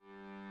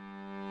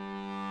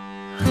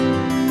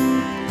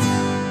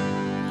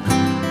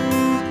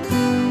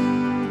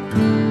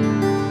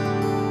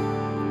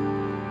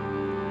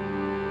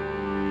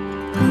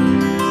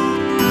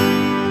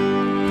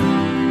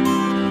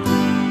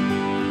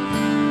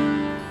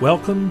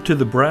Welcome to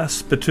the Brass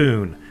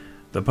Spittoon,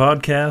 the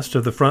podcast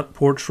of the Front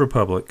Porch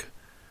Republic.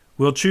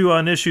 We'll chew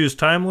on issues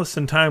timeless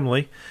and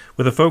timely,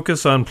 with a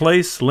focus on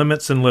place,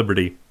 limits, and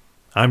liberty.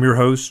 I'm your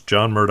host,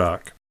 John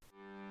Murdoch.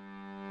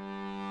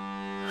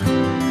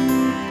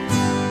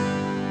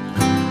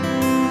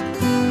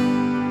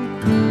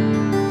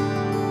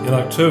 In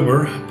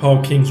October,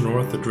 Paul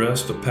Kingsnorth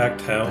addressed a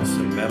packed house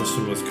in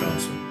Madison,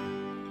 Wisconsin.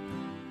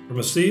 From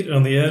a seat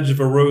on the edge of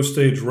a row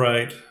stage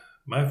right,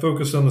 my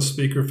focus on the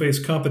speaker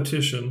faced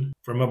competition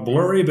from a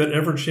blurry but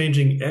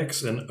ever-changing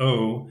X and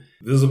O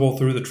visible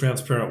through the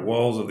transparent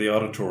walls of the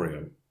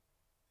auditorium.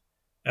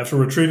 After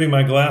retrieving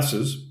my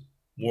glasses,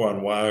 more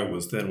on why I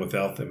was then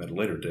without them at a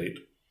later date,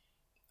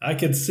 I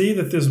could see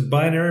that this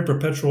binary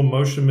perpetual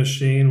motion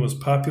machine was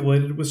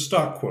populated with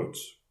stock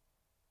quotes.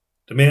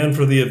 Demand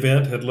for the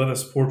event had led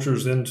us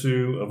porchers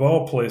into, of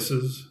all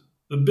places,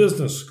 the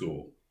business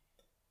school.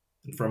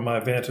 And from my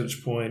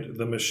vantage point,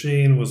 the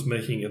machine was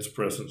making its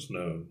presence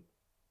known.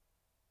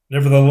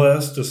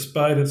 Nevertheless,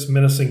 despite its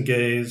menacing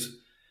gaze,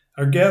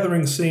 our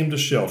gathering seemed a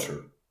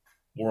shelter.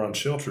 More on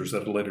shelters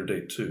at a later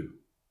date, too.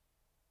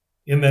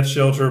 In that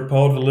shelter,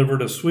 Paul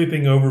delivered a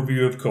sweeping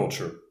overview of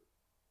culture,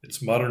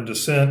 its modern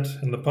descent,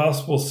 and the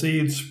possible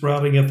seeds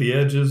sprouting at the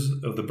edges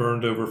of the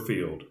burned-over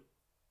field.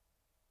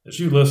 As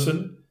you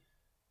listen,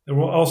 there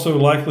will also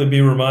likely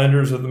be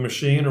reminders of the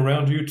machine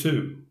around you,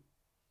 too.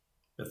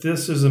 But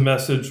this is a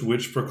message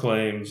which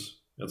proclaims,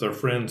 as our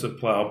friends at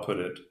Plow put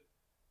it,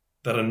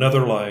 that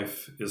another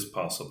life is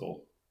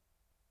possible.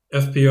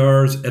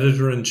 FPR's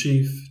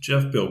Editor-in-Chief,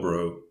 Jeff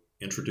Bilbrough,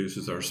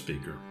 introduces our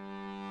speaker.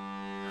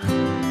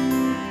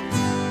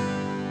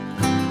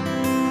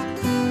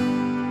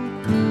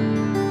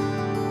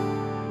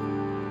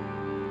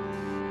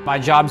 My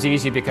job's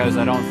easy because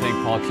I don't think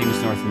Paul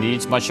Kingsnorth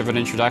needs much of an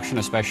introduction,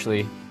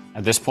 especially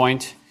at this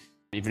point.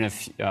 Even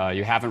if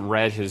you haven't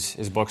read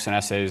his books and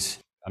essays,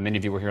 many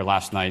of you were here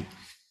last night.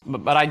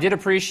 But I did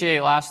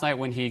appreciate last night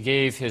when he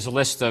gave his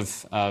list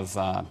of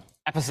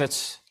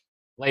epithets,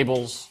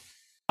 labels.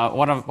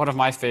 One of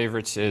my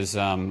favorites is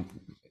the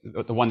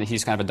one that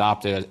he's kind of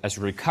adopted as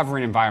a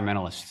recovering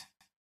environmentalist.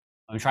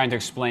 I'm trying to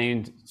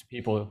explain to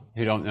people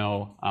who don't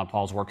know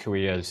Paul's work who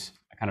he is.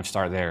 I kind of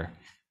start there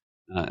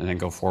and then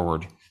go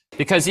forward.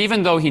 Because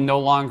even though he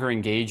no longer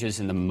engages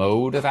in the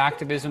mode of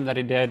activism that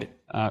he did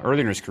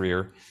earlier in his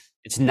career,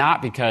 it's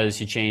not because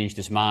he changed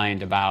his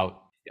mind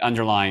about the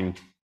underlying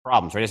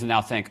problems, right? He doesn't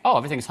now think, oh,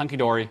 everything's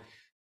hunky-dory,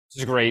 this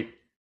is great,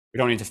 we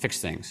don't need to fix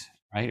things,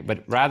 right?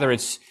 But rather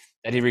it's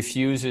that he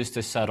refuses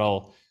to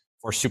settle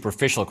for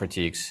superficial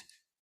critiques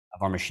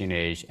of our machine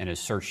age and is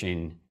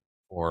searching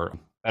for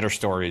better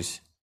stories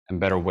and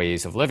better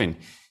ways of living.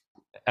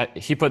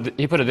 He put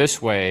it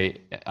this way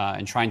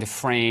in trying to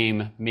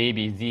frame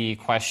maybe the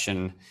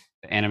question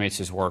that animates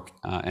his work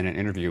in an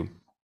interview a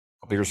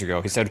couple years ago.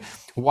 He said,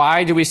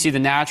 why do we see the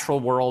natural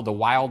world, the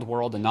wild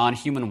world, the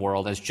non-human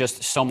world as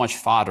just so much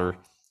fodder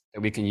that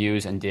we can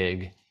use and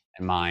dig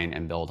and mine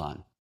and build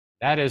on?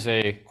 That is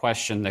a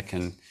question that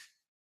can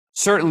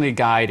certainly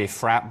guide a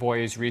frat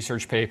boy's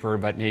research paper,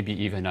 but maybe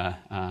even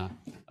a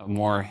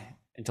more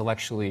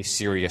intellectually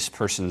serious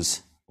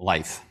person's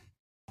life.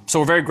 So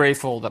we're very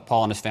grateful that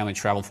Paul and his family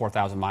traveled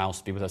 4,000 miles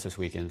to be with us this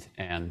weekend,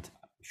 and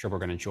I'm sure we're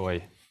going to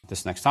enjoy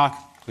this next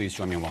talk. Please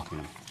join me in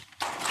welcoming him.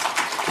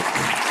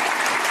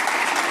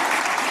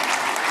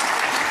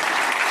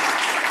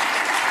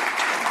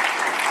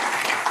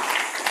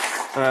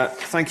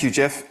 Thank you,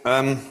 Jeff.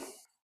 I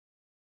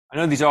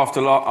know these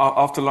after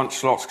lunch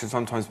slots can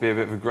sometimes be a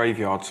bit of a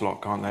graveyard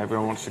slot, can't they?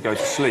 Everyone wants to go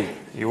to sleep.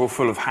 You're all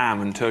full of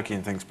ham and turkey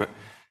and things, but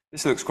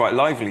this looks quite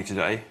lively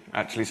today.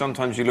 Actually,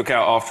 sometimes you look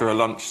out after a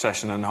lunch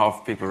session and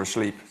half people are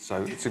asleep,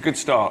 so it's a good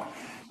start.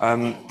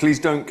 Please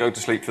don't go to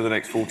sleep for the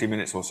next 40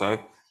 minutes or so.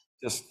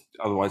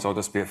 Otherwise I'll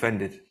just be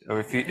offended.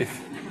 Or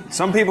if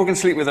some people can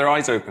sleep with their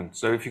eyes open,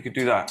 so if you could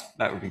do that,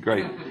 that would be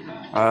great.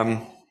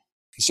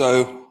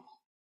 So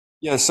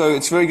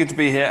it's very good to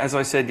be here. As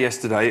I said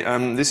yesterday,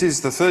 this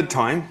is the third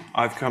time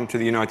I've come to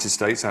the United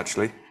States,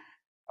 actually,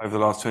 over the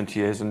last 20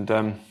 years. And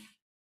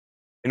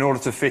in order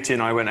to fit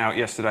in, I went out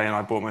yesterday and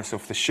I bought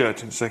myself this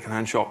shirt in a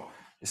second-hand shop.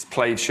 This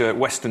plaid shirt,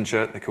 Western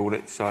shirt, they called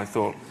it. So I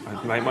thought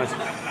I'd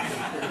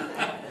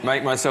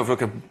make myself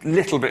look a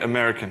little bit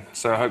American.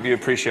 So I hope you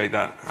appreciate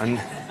that. I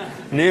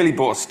nearly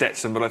bought a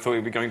Stetson, but I thought it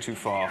would be going too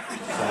far.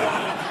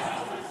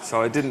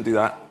 So I didn't do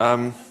that.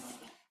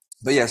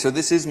 So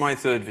this is my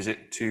third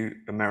visit to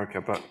America,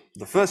 but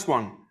the first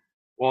one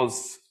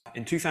was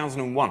in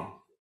 2001. In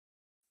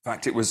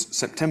fact, it was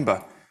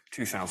September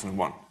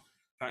 2001. In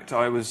fact,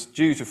 I was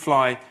due to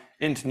fly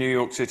into New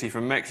York City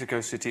from Mexico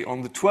City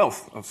on the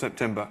 12th of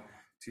September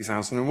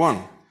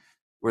 2001,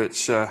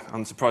 which,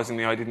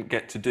 unsurprisingly, I didn't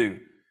get to do.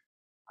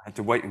 I had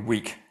to wait a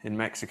week in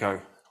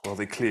Mexico while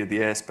they cleared the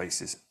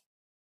airspaces.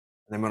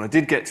 And then when I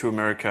did get to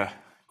America,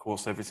 of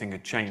course, everything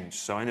had changed,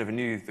 so I never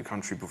knew the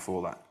country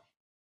before that.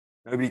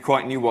 Nobody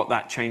quite knew what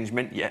that change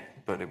meant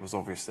yet, but it was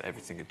obvious that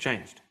everything had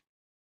changed.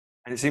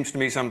 And it seems to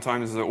me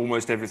sometimes that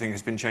almost everything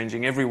has been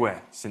changing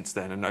everywhere since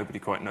then, and nobody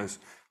quite knows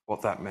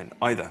what that meant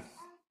either.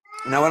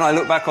 Now, when I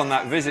look back on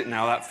that visit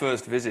now, that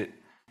first visit,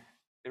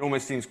 it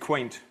almost seems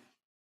quaint,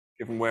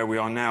 given where we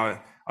are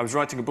now. I was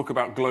writing a book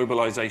about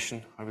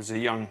globalization. I was a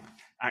young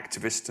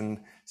activist, and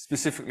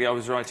specifically I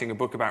was writing a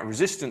book about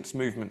resistance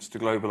movements to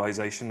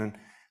globalization. And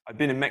I'd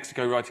been in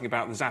Mexico writing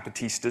about the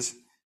Zapatistas,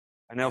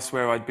 and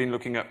elsewhere I'd been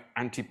looking at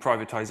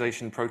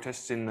anti-privatization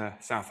protests in the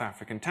South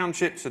African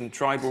townships and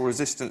tribal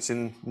resistance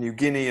in New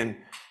Guinea and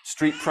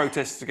street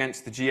protests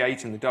against the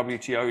G8 and the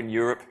WTO in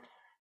Europe.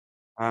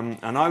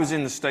 And I was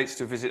in the States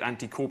to visit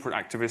anti-corporate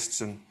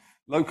activists and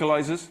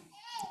localizers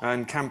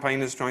and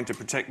campaigners trying to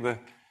protect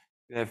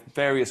their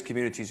various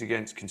communities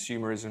against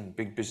consumerism,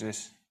 big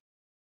business.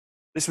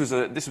 This was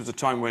a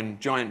time when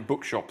giant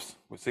bookshops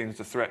were seen as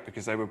a threat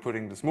because they were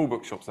putting the small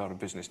bookshops out of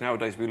business.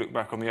 Nowadays, we look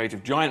back on the age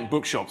of giant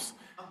bookshops,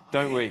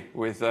 don't we,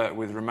 with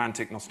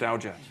romantic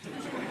nostalgia,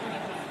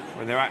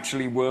 when there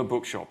actually were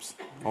bookshops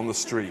on the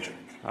street.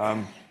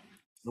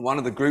 One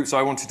of the groups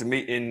I wanted to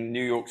meet in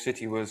New York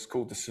City was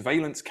called the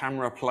Surveillance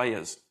Camera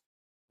Players.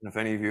 And if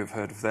any of you have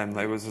heard of them,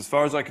 they was, as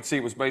far as I could see,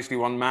 it was basically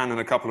one man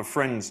and a couple of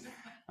friends,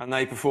 and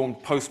they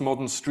performed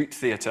postmodern street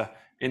theatre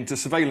into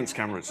surveillance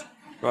cameras,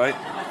 right?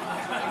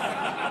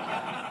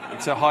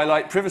 To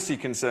highlight privacy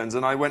concerns.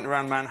 And I went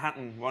around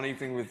Manhattan one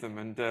evening with them,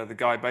 and the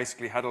guy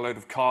basically had a load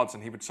of cards,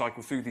 and he would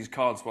cycle through these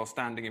cards while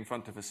standing in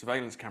front of a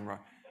surveillance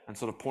camera and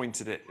sort of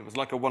pointed it. It was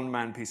like a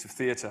one-man piece of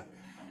theatre.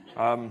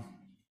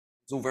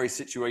 It's all very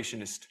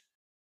situationist.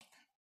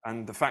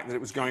 And the fact that it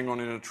was going on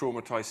in a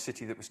traumatized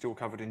city that was still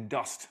covered in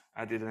dust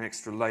added an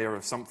extra layer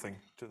of something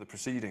to the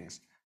proceedings.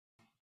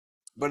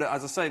 But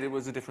as I said, it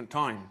was a different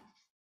time.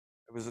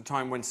 It was a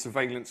time when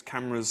surveillance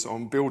cameras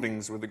on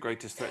buildings were the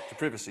greatest threat to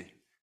privacy.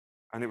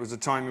 And it was a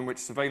time in which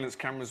surveillance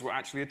cameras were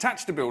actually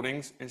attached to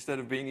buildings instead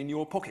of being in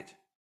your pocket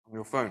on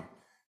your phone.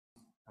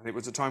 And it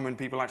was a time when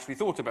people actually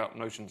thought about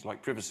notions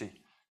like privacy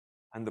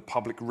and the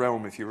public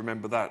realm, if you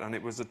remember that. And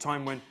it was a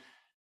time when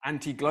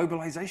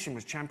anti-globalization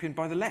was championed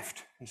by the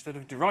left instead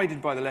of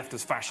derided by the left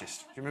as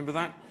fascist. Do you remember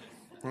that?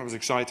 That was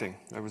exciting.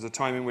 There was a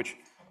time in which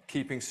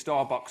keeping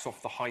Starbucks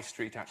off the high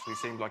street actually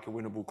seemed like a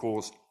winnable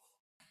cause.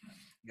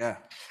 Yeah,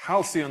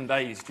 halcyon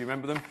days, do you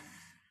remember them?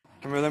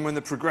 Remember them when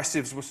the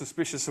progressives were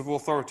suspicious of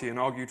authority and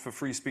argued for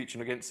free speech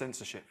and against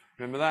censorship?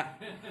 Remember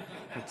that?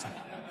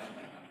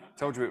 I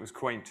told you it was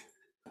quaint.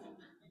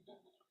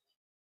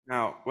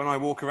 Now, when I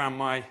walk around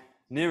my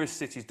nearest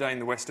city today in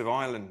the west of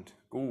Ireland,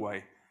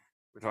 Galway,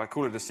 which I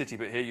call it a city,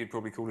 but here you'd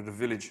probably call it a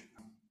village,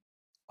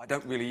 I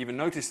don't really even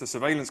notice the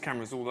surveillance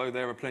cameras, although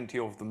there are plenty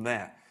of them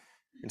there.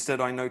 Instead,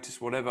 I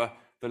notice whatever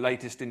the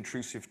latest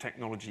intrusive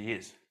technology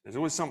is. There's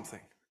always something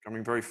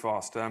coming very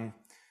fast.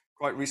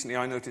 Quite recently,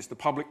 I noticed the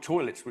public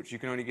toilets, which you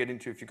can only get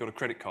into if you've got a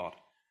credit card,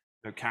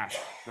 no cash.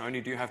 Not only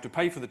do you have to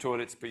pay for the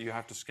toilets, but you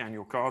have to scan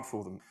your card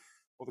for them.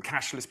 Or the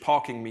cashless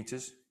parking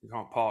meters, you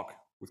can't park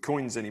with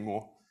coins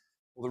anymore.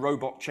 Or the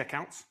robot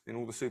checkouts in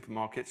all the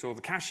supermarkets, or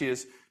the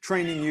cashiers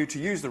training you to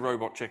use the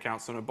robot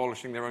checkouts and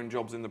abolishing their own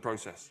jobs in the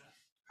process.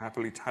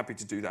 Happy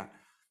to do that.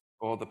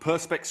 Or the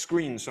Perspex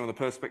screens, some of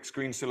the Perspex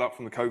screens still up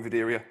from the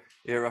COVID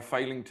era,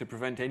 failing to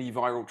prevent any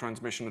viral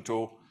transmission at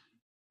all,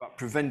 but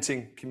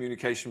preventing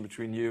communication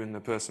between you and the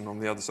person on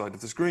the other side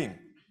of the screen.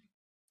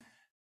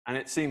 And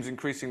it seems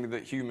increasingly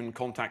that human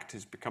contact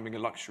is becoming a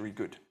luxury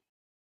good,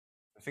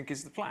 I think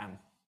is the plan.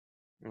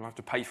 You'll have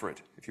to pay for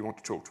it if you want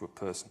to talk to a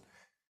person.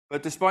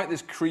 But despite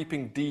this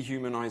creeping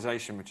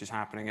dehumanization, which is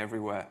happening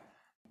everywhere,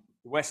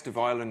 the west of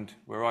Ireland,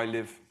 where I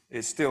live,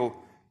 is still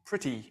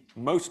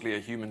mostly a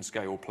human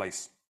scale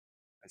place.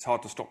 It's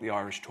hard to stop the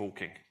Irish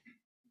talking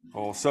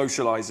or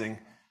socializing,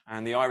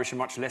 and the Irish are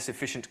much less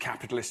efficient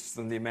capitalists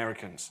than the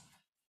Americans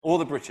or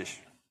the British.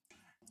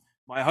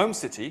 My home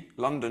city,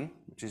 London,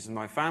 which is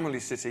my family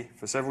city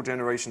for several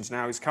generations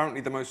now, is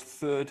currently the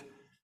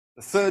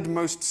third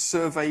most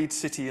surveyed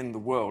city in the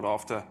world,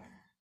 after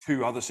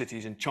two other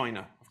cities in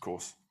China, of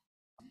course.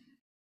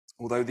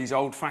 Although these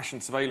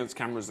old-fashioned surveillance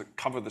cameras that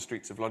cover the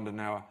streets of London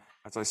now,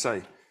 as I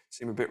say,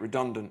 seem a bit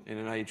redundant in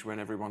an age when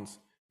everyone's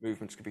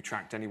movements can be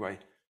tracked anyway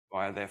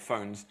via their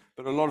phones.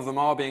 But a lot of them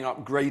are being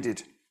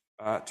upgraded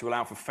to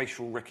allow for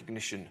facial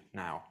recognition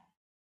now.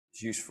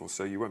 It's useful,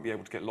 so you won't be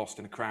able to get lost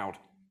in a crowd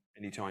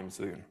anytime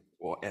soon,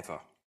 or ever.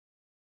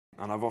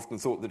 And I've often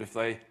thought that if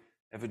they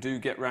ever do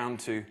get round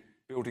to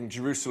building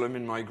Jerusalem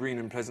in my green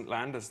and pleasant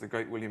land, as the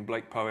great William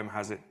Blake poem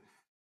has it,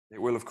 it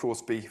will, of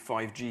course, be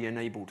 5G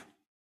enabled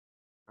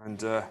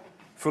and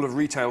full of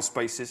retail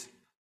spaces,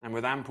 and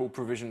with ample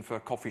provision for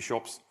coffee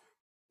shops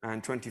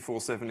and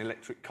 24/7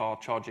 electric car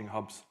charging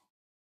hubs.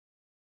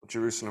 What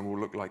Jerusalem will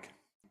look like.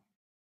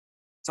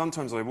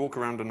 Sometimes I walk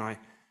around and I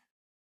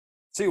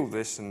see all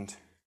this, and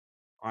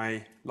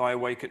I lie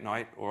awake at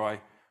night, or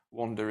I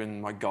wander in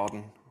my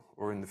garden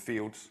or in the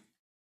fields,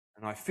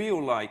 and I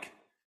feel like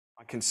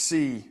I can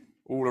see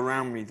all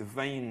around me the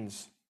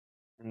veins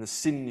and the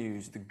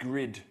sinews, the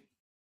grid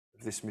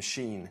of this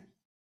machine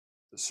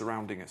that's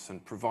surrounding us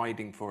and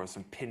providing for us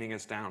and pinning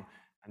us down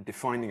and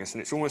defining us.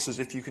 And it's almost as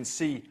if you can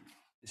see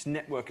this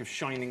network of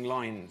shining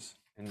lines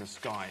in the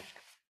sky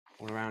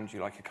all around you,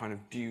 like a kind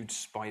of dewed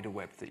spider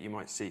web that you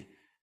might see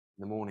in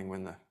the morning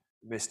when the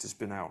the mist has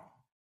been out.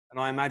 And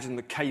I imagine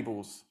the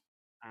cables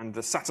and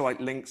the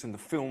satellite links and the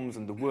films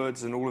and the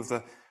words and all of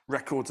the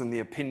records and the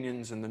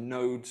opinions and the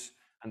nodes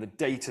and the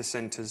data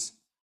centers,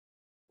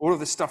 all of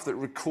the stuff that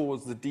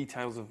records the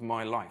details of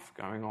my life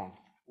going on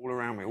all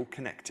around me, all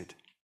connected.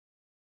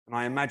 And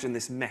I imagine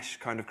this mesh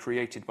kind of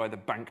created by the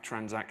bank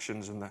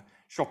transactions and the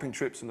shopping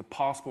trips and the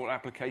passport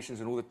applications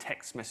and all the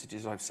text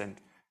messages I've sent.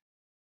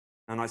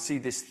 And I see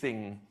this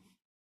thing,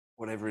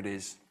 whatever it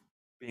is,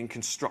 being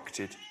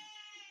constructed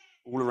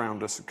all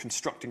around us,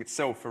 constructing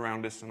itself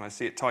around us, and I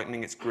see it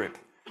tightening its grip.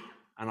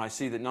 And I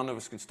see that none of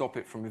us can stop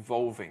it from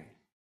evolving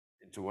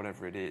into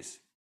whatever it is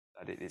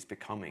that it is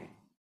becoming.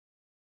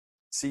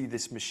 See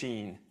this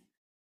machine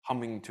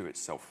humming to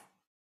itself,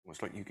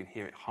 almost like you can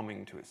hear it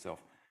humming to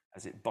itself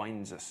as it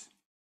binds us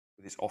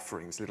with its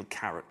offerings, little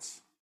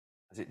carrots,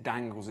 as it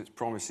dangles its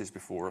promises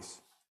before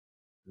us,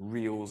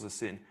 reels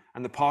us in.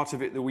 And the part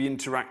of it that we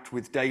interact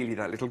with daily,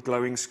 that little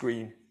glowing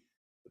screen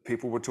that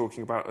people were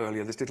talking about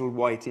earlier, this little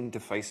white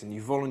interface, and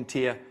you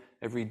volunteer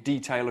every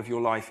detail of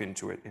your life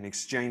into it in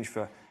exchange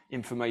for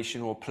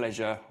information or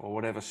pleasure or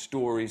whatever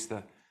stories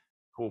the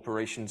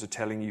corporations are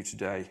telling you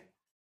today,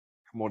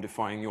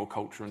 commodifying your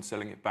culture and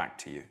selling it back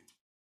to you.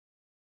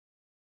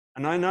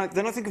 And then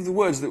I think of the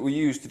words that we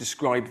use to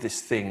describe this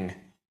thing,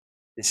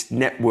 this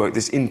network,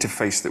 this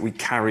interface that we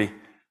carry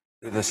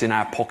with us in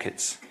our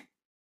pockets.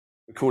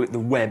 We call it the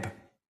web,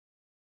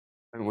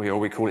 don't we? Or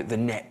we call it the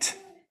net.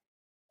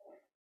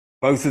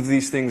 Both of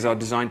these things are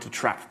designed to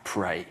trap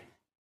prey.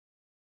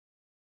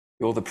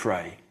 You're the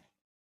prey.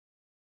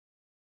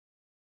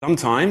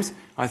 Sometimes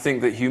I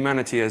think that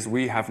humanity as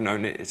we have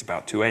known it is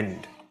about to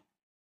end.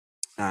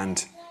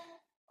 And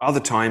other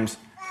times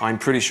I'm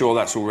pretty sure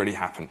that's already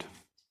happened.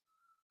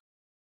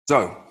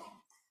 So,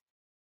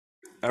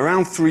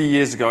 around 3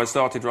 years ago, I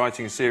started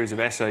writing a series of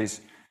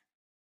essays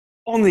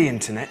on the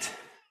internet,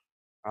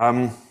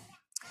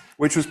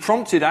 which was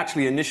prompted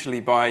actually initially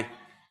by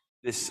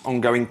this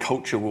ongoing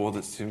culture war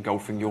that's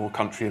engulfing your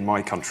country and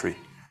my country.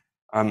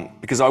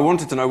 Because I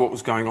wanted to know what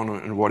was going on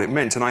and what it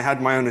meant. And I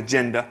had my own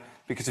agenda,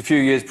 because a few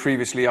years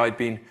previously I'd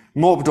been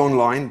mobbed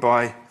online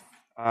by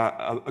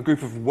a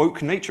group of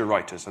woke nature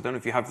writers. I don't know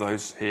if you have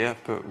those here,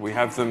 but we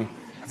have them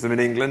in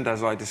England,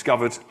 as I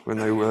discovered when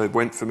they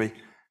went for me,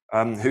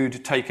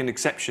 who'd taken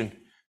exception to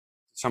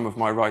some of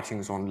my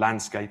writings on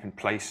landscape and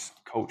place,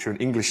 culture and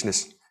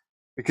Englishness.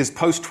 Because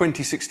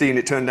post-2016,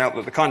 it turned out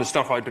that the kind of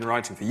stuff I'd been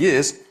writing for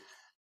years,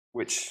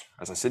 which,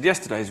 as I said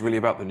yesterday, is really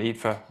about the need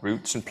for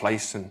roots and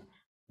place and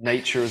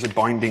nature as a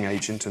binding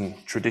agent and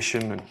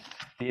tradition and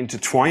the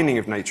intertwining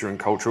of nature and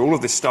culture, all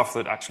of this stuff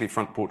that actually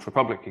Front Porch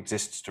Republic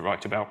exists to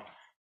write about.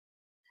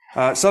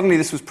 Suddenly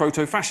this was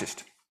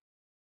proto-fascist.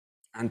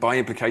 And by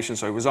implication,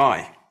 so was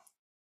I.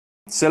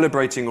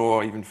 Celebrating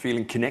or even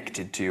feeling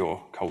connected to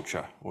your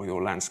culture or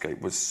your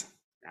landscape was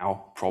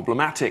now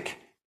problematic.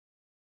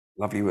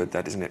 Lovely word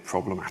that, isn't it?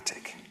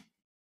 Problematic.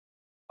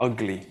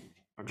 Ugly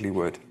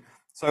word.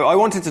 So I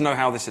wanted to know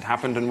how this had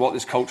happened and what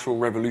this cultural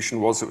revolution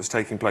was that was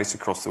taking place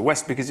across the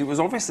West, because it was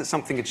obvious that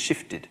something had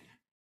shifted.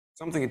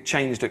 Something had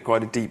changed at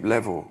quite a deep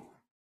level.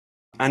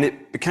 And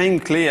it became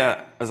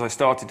clear as I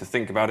started to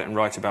think about it and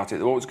write about it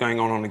that what was going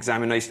on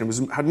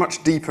examination had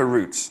much deeper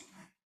roots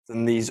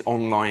than these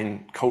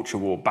online culture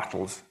war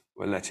battles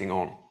were letting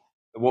on.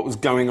 That what was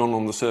going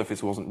on the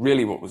surface wasn't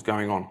really what was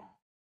going on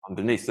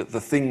underneath, that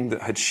the thing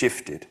that had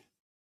shifted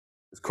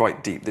was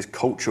quite deep. This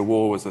culture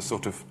war was a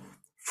sort of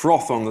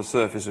froth on the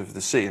surface of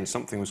the sea, and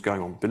something was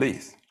going on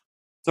beneath.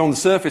 So on the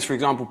surface, for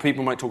example,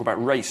 people might talk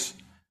about race,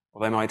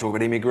 or they might talk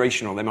about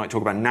immigration, or they might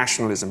talk about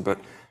nationalism, but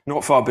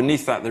not far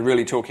beneath that, they're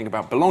really talking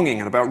about belonging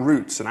and about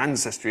roots and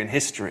ancestry and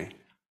history,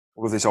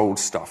 all of this old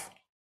stuff.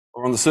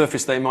 Or on the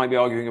surface, they might be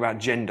arguing about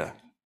gender,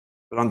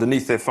 but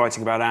underneath they're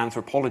fighting about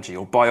anthropology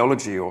or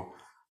biology or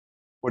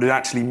what it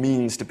actually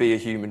means to be a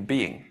human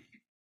being.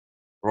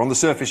 Or on the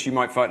surface, you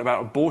might fight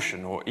about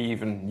abortion or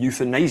even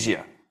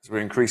euthanasia, as we're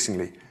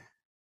increasingly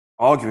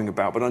arguing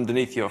about, but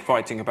underneath you're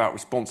fighting about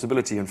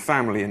responsibility and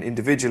family and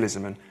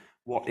individualism and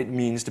what it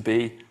means to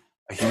be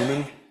a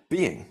human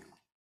being.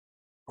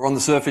 Or on the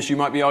surface, you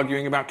might be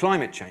arguing about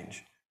climate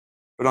change,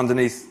 but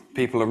underneath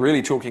people are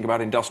really talking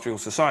about industrial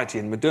society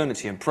and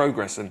modernity and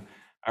progress and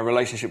our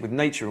relationship with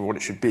nature and what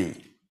it should be.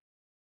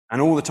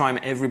 And all the time,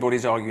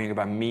 everybody's arguing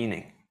about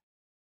meaning.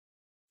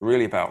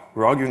 We're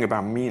arguing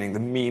about meaning, the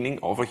meaning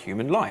of a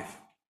human life.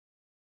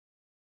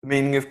 The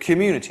meaning of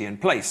community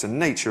and place and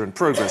nature and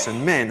progress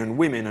and men and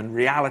women and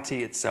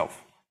reality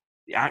itself.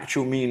 The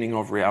actual meaning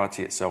of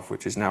reality itself,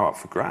 which is now up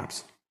for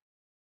grabs.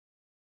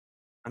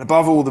 And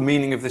above all, the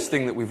meaning of this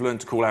thing that we've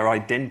learned to call our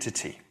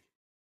identity,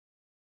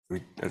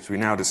 as we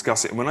now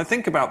discuss it. And when I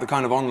think about the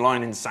kind of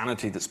online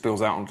insanity that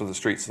spills out onto the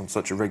streets on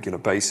such a regular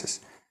basis,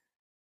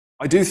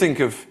 I do think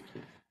of,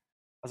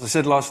 as I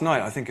said last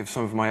night, I think of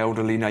some of my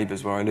elderly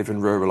neighbours where I live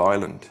in rural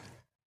Ireland,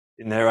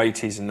 in their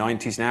 80s and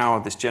 90s now,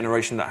 this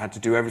generation that had to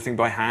do everything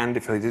by hand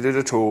if they did it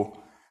at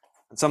all.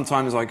 And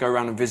sometimes I go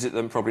around and visit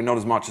them, probably not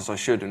as much as I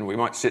should, and we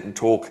might sit and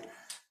talk.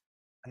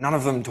 And none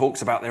of them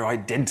talks about their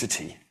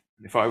identity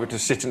If I were to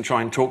sit and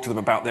try and talk to them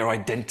about their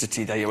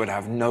identity, they would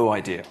have no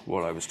idea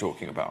what I was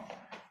talking about.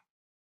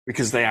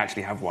 Because they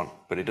actually have one,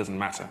 but it doesn't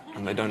matter,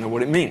 and they don't know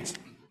what it means.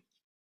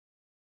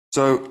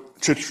 So,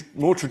 to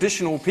more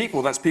traditional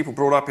people, that's people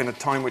brought up in a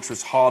time which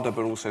was harder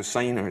but also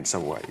saner in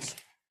some ways,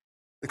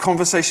 the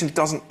conversation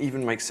doesn't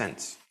even make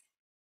sense.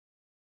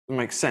 It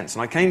makes sense.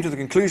 And I came to the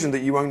conclusion that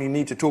you only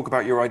need to talk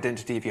about your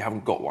identity if you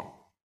haven't got one.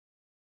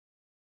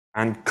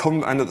 And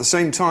at the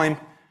same time,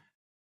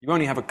 you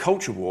only have a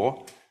culture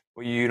war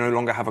where you no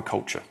longer have a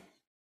culture.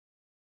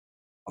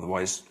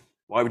 Otherwise,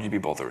 why would you be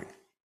bothering?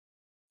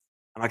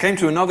 And I came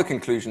to another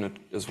conclusion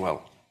as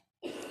well,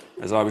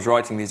 as I was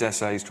writing these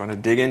essays, trying to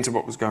dig into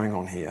what was going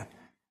on here,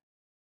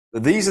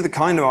 that these are the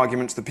kind of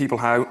arguments that people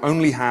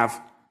only have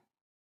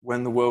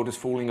when the world is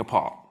falling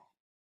apart.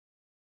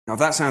 Now, if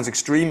that sounds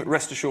extreme,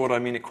 rest assured I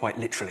mean it quite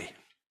literally.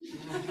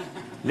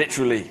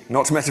 Literally,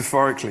 not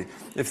metaphorically.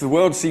 If the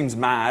world seems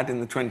mad in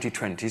the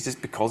 2020s, it's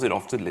because it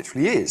often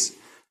literally is.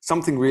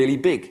 Something really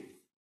big,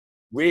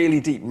 really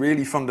deep,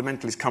 really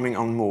fundamental is coming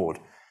unmoored.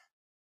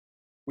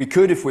 We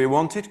could, if we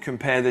wanted,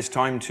 compare this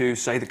time to,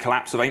 say, the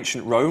collapse of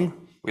ancient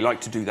Rome. We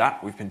like to do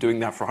that. We've been doing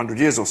that for 100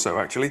 years or so,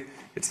 actually.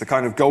 It's the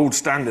kind of gold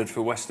standard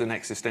for Western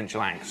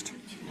existential angst,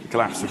 the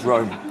collapse of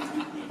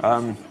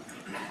Rome.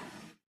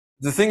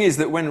 The thing is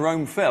that when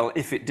Rome fell,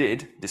 if it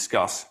did,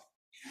 discuss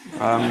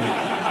on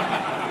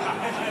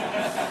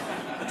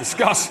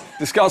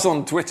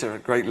Twitter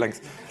at great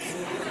length.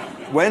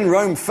 When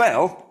Rome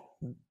fell,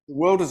 the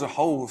world as a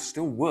whole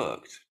still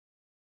worked.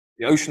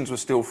 The oceans were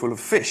still full of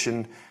fish,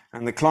 and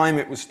the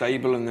climate was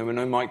stable, and there were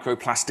no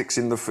microplastics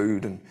in the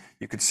food, and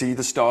you could see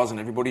the stars, and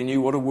everybody knew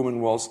what a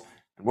woman was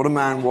and what a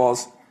man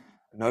was.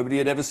 And nobody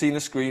had ever seen a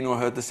screen or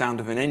heard the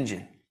sound of an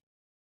engine.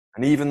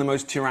 And even the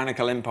most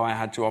tyrannical empire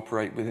had to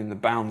operate within the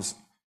bounds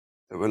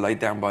that were laid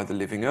down by the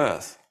living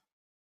earth.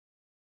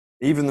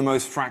 Even the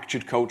most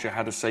fractured culture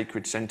had a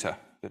sacred center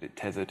that it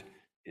tethered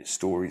its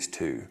stories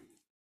to.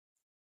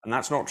 And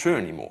that's not true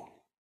anymore.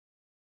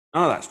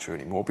 None of that's true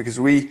anymore, because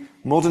we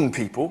modern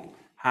people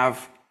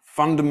have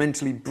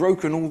fundamentally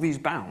broken all these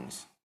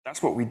bounds.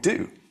 That's what we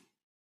do.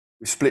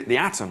 We've split the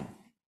atom,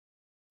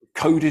 we've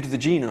coded the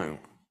genome,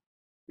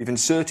 we've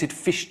inserted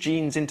fish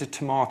genes into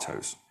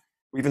tomatoes,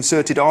 we've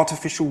inserted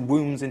artificial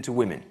wombs into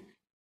women,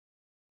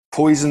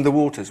 poisoned the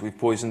waters, we've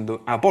poisoned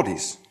our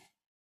bodies,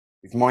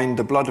 we've mined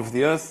the blood of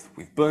the earth,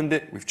 we've burned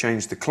it, we've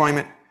changed the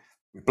climate,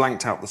 we've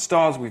blanked out the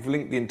stars, we've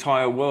linked the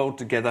entire world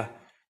together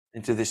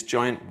into this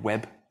giant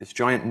web, this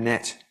giant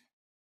net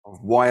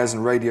of wires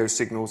and radio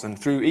signals, and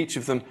through each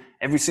of them,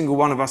 every single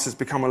one of us has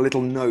become a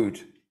little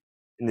node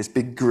in this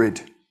big grid,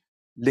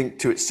 linked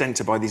to its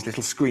center by these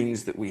little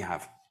screens that we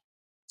have.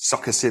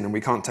 Suck us in, and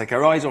we can't take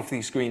our eyes off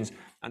these screens,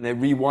 and they're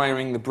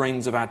rewiring the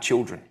brains of our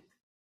children.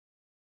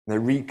 They're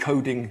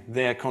recoding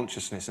their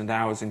consciousness and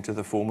ours into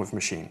the form of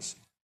machines.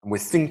 And we're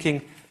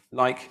thinking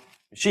like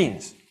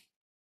machines.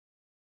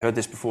 I heard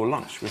this before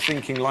lunch. We're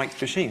thinking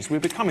like machines. We're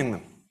becoming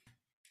them.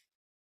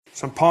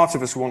 Some part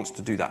of us wants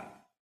to do that.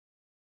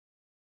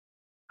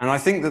 And I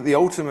think that the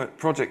ultimate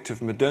project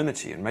of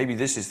modernity, and maybe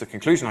this is the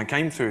conclusion I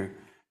came through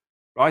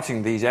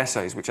writing these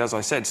essays, which, as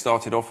I said,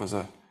 started off as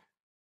a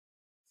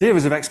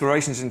series of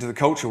explorations into the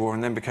culture war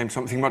and then became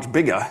something much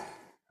bigger.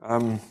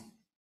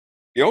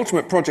 The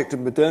ultimate project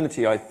of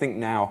modernity, I think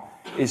now,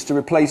 is to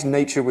replace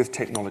nature with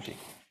technology,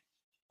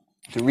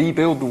 to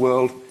rebuild the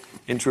world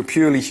into a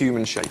purely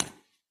human shape,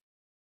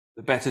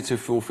 the better to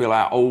fulfill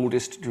our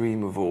oldest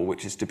dream of all,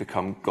 which is to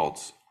become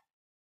gods.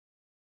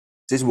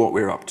 This is what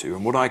we're up to,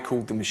 and what I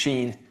call the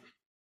machine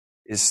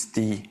is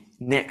the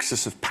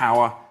nexus of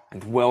power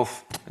and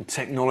wealth and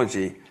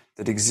technology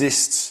that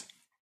exists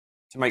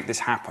to make this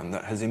happen,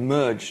 that has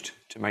emerged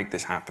to make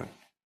this happen.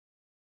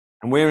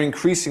 And we're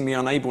increasingly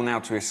unable now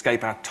to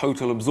escape our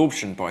total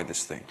absorption by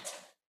this thing.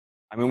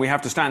 I mean, we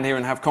have to stand here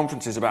and have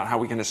conferences about how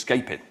we can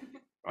escape it,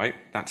 right?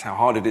 That's how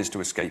hard it is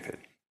to escape it.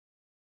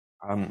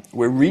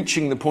 We're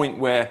reaching the point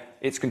where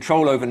its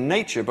control over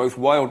nature, both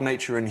wild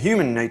nature and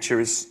human nature,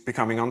 is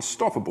becoming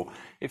unstoppable.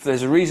 If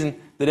there's a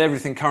reason that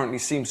everything currently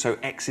seems so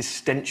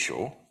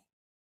existential,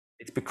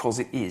 it's because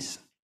it is.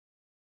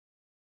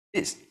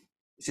 This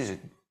is a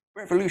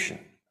revolution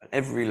at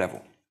every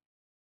level.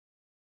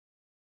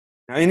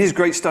 Now, in his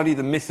great study,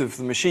 The Myth of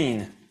the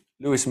Machine,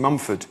 Lewis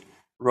Mumford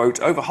wrote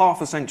over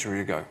half a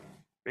century ago,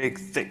 big,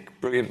 thick,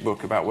 brilliant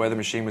book about where the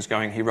machine was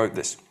going. He wrote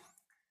this: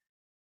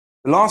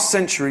 "The last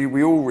century,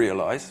 we all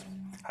realize,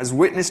 has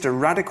witnessed a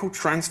radical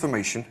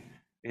transformation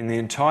in the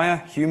entire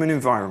human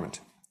environment,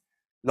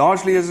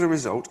 largely as a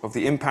result of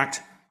the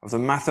impact of the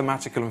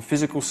mathematical and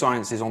physical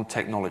sciences on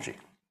technology.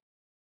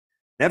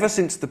 Never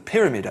since the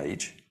Pyramid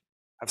Age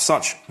have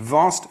such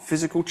vast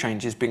physical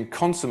changes been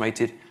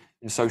consummated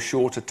in so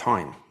short a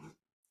time.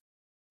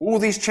 All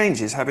these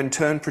changes have in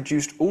turn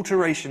produced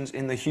alterations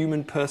in the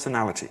human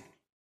personality,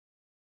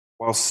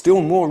 while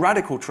still more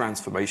radical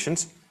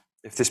transformations,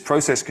 if this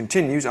process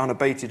continues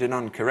unabated and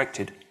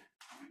uncorrected,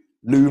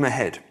 loom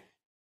ahead."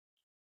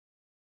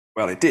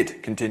 Well, it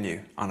did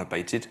continue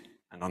unabated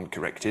and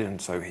uncorrected,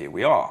 and so here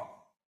we are.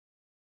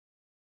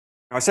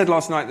 Now, I said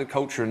last night that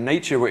culture and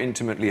nature were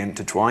intimately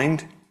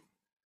intertwined.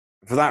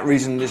 For that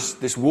reason,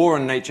 this war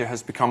on nature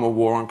has become a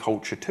war on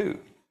culture too.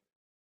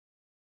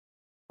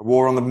 A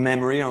war on the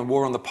memory, a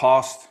war on the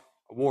past,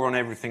 a war on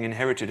everything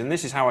inherited. And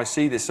this is how I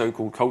see this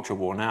so-called culture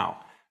war now,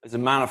 as a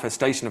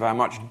manifestation of our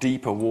much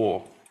deeper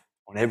war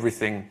on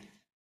everything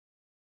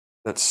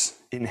that's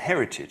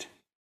inherited.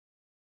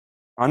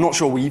 I'm not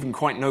sure we even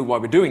quite know why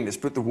we're doing this,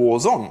 but the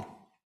war's on.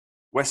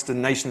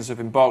 Western nations have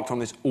embarked on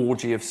this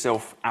orgy of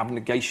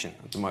self-abnegation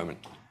at the moment.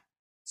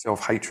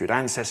 Self-hatred,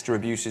 ancestor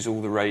abuse is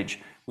all the rage.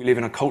 We live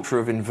in a culture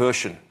of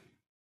inversion,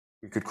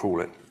 we could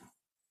call it,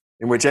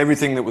 in which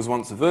everything that was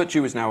once a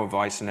virtue is now a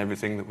vice, and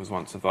everything that was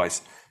once a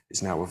vice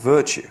is now a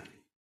virtue.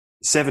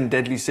 The 7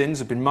 deadly sins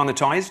have been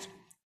monetized,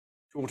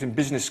 taught in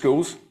business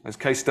schools as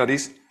case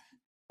studies.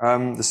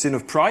 The sin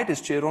of pride is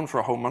cheered on for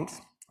a whole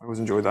month. I always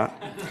enjoy that.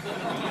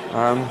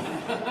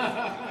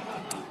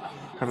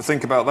 Have a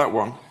think about that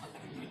one.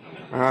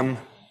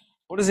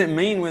 What does it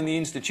mean when the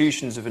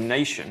institutions of a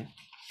nation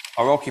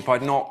are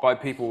occupied not by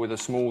people with a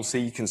small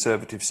c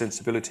conservative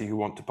sensibility who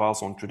want to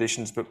pass on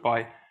traditions, but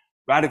by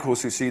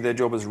radicals who see their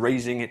job as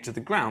razing it to the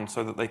ground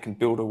so that they can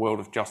build a world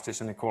of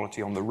justice and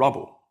equality on the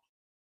rubble?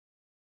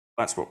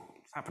 That's what's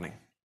happening.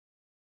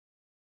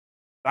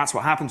 That's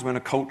what happens when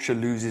a culture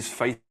loses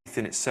faith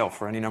in itself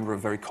for any number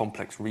of very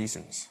complex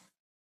reasons,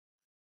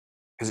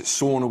 because it's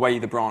sawn away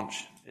the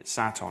branch it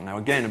sat on. Now,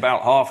 again,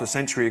 about half a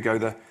century ago,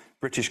 the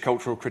British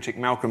cultural critic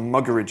Malcolm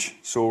Muggeridge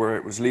saw where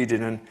it was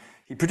leading, and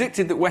he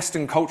predicted that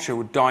Western culture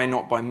would die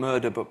not by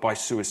murder, but by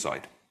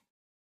suicide.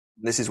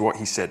 This is what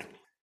he said.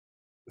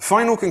 The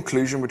final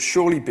conclusion would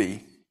surely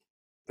be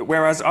that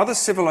whereas other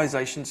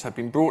civilizations have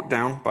been brought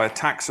down by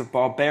attacks of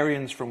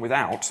barbarians from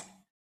without,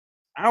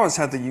 ours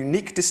had the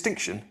unique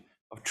distinction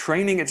of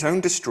training its own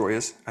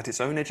destroyers at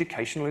its own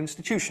educational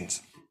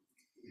institutions.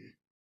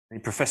 Any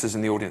professors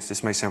in the audience,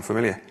 this may sound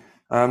familiar.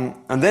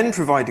 And then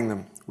providing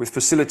them with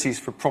facilities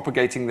for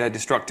propagating their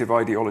destructive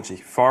ideology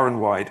far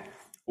and wide,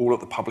 all at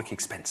the public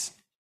expense.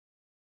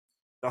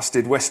 Thus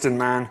did Western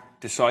man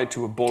decide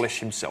to abolish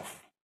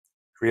himself,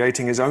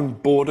 creating his own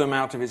boredom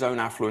out of his own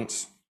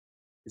affluence,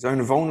 his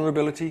own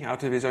vulnerability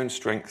out of his own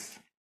strength,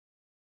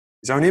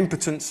 his own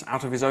impotence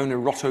out of his own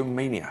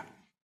erotomania,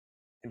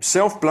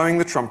 himself blowing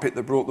the trumpet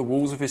that brought the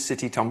walls of his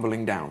city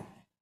tumbling down.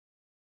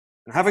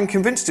 And having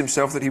convinced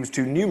himself that he was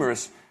too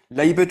numerous,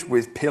 laboured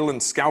with pill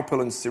and scalpel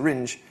and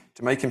syringe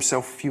to make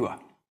himself fewer,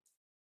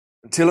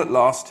 until at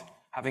last,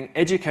 having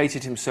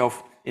educated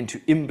himself into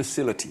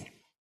imbecility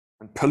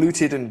and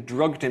polluted and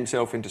drugged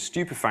himself into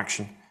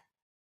stupefaction,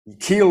 he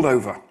keeled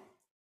over,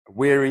 a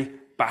weary,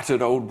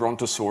 battered old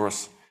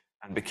brontosaurus,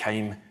 and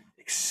became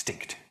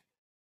extinct.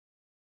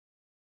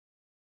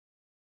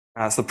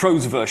 That's the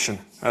prose version.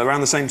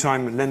 Around the same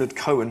time, Leonard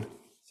Cohen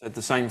said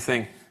the same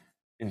thing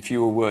in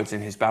fewer words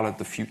in his ballad,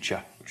 The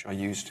Future, which I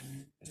used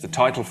as the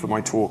title for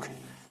my talk.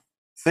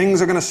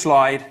 Things are going to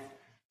slide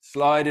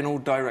in all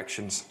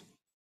directions.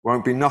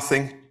 Won't be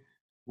nothing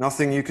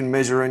you can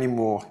measure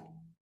anymore.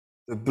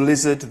 The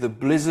blizzard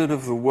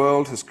of the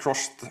world has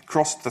crossed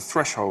the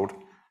threshold,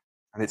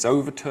 and it's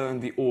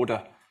overturned the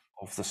order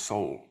of the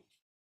soul.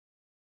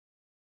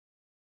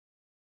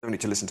 You don't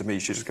need to listen to me, you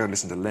should just go and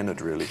listen to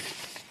Leonard, really.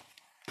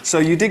 So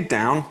you dig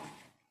down,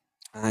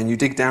 and you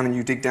dig down, and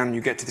you dig down, and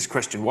you get to this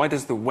question: why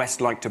does the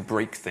West like to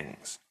break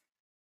things?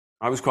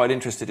 I was quite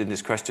interested in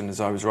this question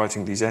as I was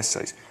writing these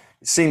essays.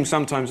 It seems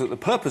sometimes that the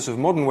purpose of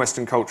modern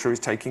Western culture is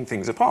taking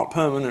things apart,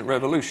 permanent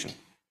revolution.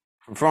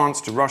 From France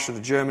to Russia to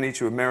Germany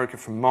to America,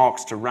 from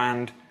Marx to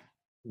Rand,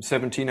 from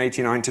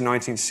 1789 to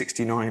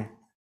 1969.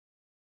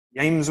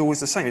 The aim is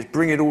always the same, it's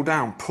bring it all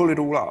down, pull it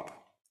all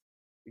up.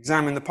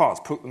 Examine the parts,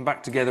 put them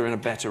back together in a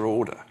better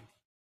order.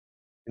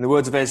 In the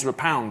words of Ezra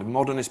Pound, a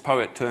modernist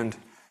poet turned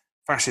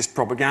fascist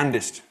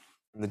propagandist,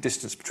 and the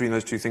distance between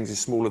those two things is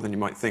smaller than you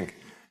might think.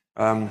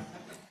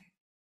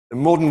 The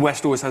modern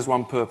West always has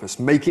one purpose: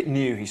 make it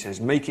new, he says,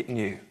 make it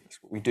new. That's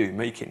what we do,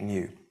 make it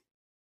new.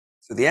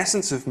 So the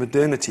essence of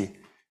modernity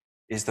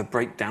is the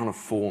breakdown of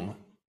form.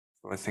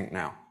 That's what I think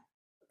now.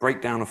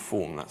 Breakdown of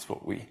form, that's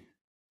what we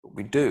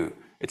do.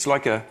 It's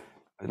like I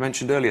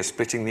mentioned earlier,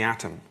 splitting the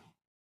atom.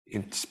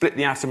 You can split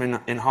the atom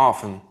in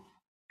half and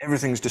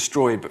everything's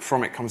destroyed, but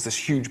from it comes this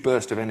huge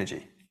burst of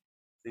energy.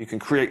 So you can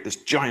create this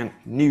giant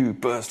new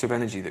burst of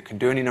energy that can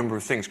do any number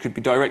of things. Could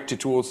be directed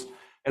towards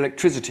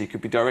electricity,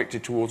 could be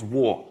directed towards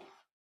war.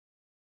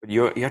 But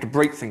you have to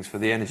break things for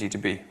the energy to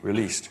be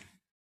released.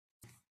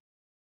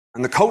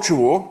 And the culture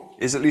war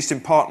is at least in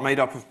part made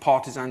up of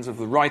partisans of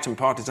the right and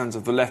partisans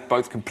of the left,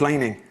 both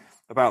complaining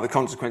about the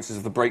consequences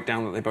of the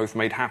breakdown that they both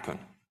made happen.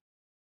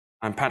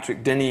 And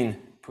Patrick Deneen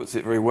puts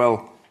it very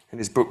well in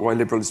his book, Why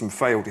Liberalism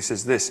Failed. He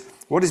says this: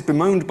 what is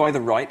bemoaned by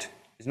the right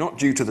is not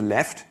due to the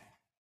left,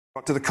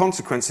 but to the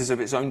consequences of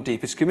its own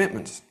deepest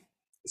commitments,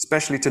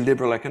 especially to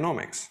liberal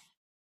economics.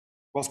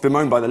 What's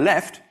bemoaned by the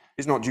left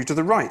is not due to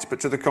the right,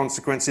 but to the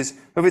consequences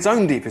of its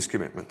own deepest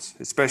commitments,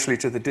 especially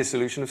to the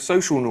dissolution of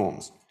social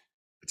norms,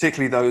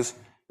 particularly those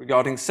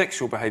regarding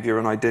sexual behaviour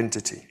and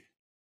identity.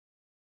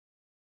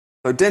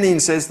 So Deneen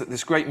says that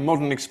this great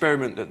modern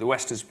experiment that the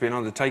West has been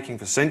undertaking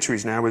for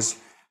centuries now is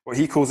what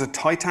he calls a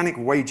titanic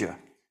wager,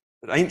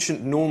 that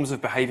ancient norms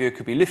of behavior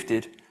could be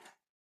lifted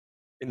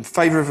in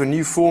favor of a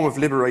new form of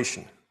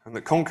liberation, and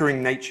that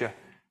conquering nature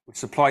would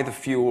supply the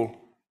fuel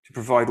to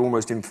provide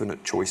almost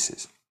infinite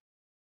choices.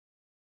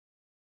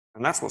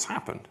 And that's what's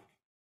happened.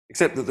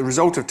 Except that the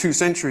result of 2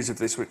 centuries of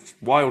this, which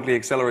wildly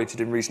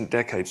accelerated in recent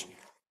decades,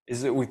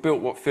 is that we've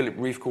built what Philip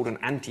Reeve called an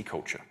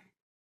anti-culture.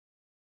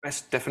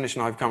 Best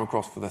definition I've come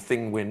across for the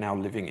thing we're now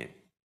living in.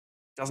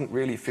 It doesn't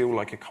really feel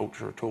like a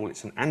culture at all.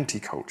 It's an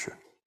anti-culture.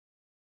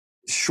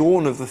 It's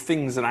shorn of the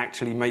things that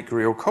actually make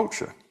real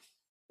culture.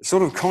 It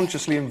sort of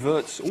consciously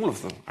inverts all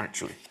of them,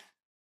 actually.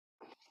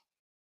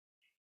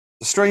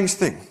 It's a strange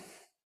thing.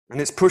 And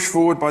it's pushed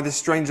forward by this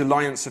strange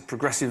alliance of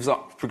progressive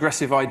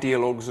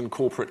ideologues and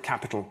corporate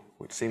capital,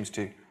 which seems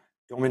to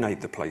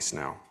dominate the place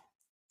now.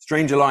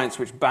 Strange alliance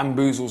which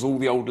bamboozles all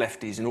the old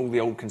lefties and all the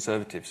old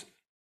conservatives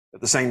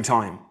at the same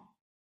time.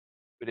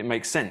 But it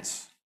makes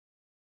sense.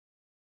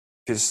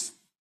 Because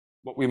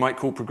what we might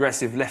call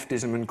progressive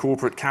leftism and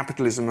corporate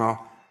capitalism are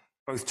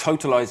both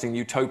totalizing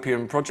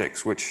utopian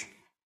projects which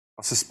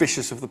are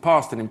suspicious of the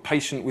past and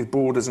impatient with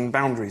borders and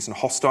boundaries and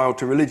hostile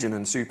to religion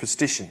and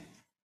superstition.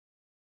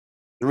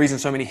 The reason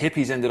so many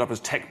hippies ended up as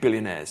tech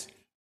billionaires.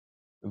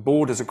 The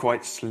borders are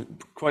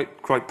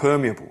quite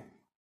permeable.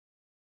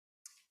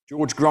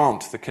 George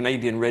Grant, the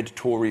Canadian Red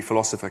Tory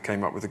philosopher,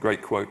 came up with a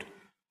great quote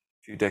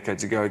a few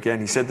decades ago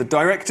again. He said, "The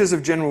directors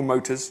of General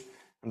Motors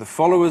and the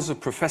followers of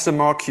Professor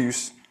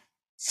Marcuse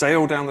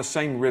sail down the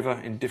same river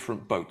in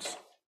different boats."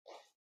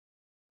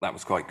 That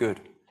was quite good.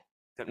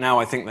 Except now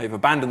I think they've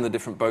abandoned the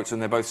different boats and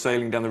they're both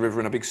sailing down the river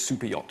in a big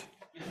super yacht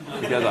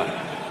together.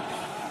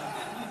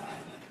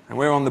 And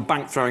we're on the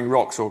bank throwing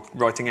rocks or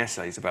writing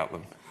essays about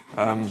them.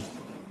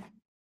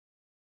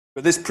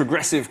 But this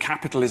progressive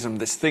capitalism,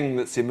 this thing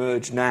that's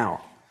emerged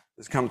now,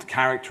 that's come to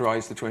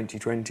characterize the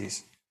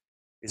 2020s,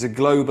 is a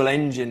global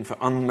engine for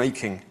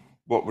unmaking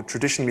what would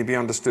traditionally be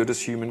understood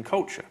as human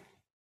culture.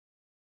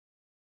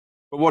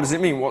 But what does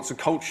it mean? What's a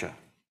culture?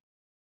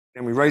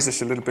 And we raised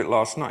this a little bit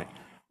last night.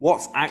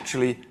 What's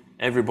actually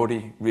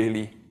everybody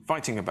really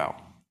fighting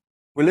about?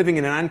 We're living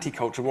in an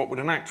anti-culture. What would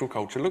an actual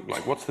culture look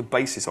like? What's the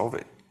basis of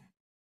it?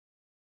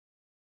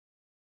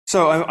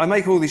 So I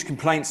make all these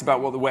complaints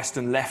about what the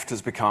Western left has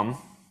become,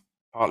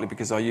 partly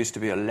because I used to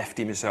be a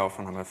lefty myself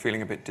and I'm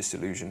feeling a bit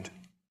disillusioned.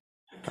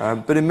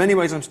 But in many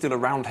ways, I'm still a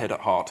roundhead at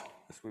heart,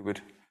 as we would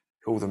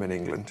call them in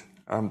England.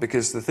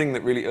 Because the thing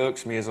that really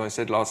irks me, as I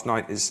said last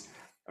night, is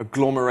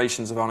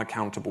agglomerations of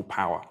unaccountable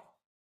power.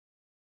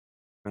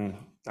 And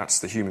that's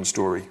the human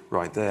story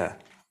right there.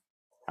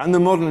 And the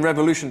modern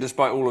revolution,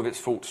 despite all of its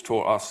faults,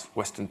 taught us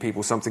Western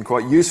people something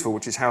quite useful,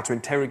 which is how to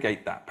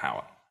interrogate that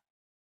power,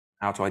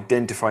 how to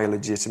identify a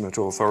legitimate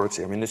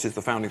authority. I mean, this is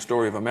the founding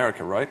story of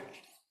America, right?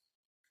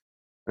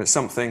 And it's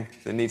something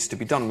that needs to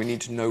be done. We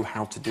need to know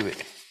how to do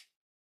it.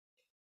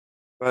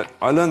 But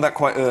I learned that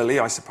quite early,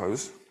 I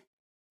suppose.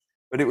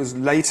 But it was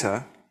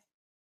later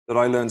that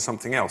I learned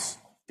something else,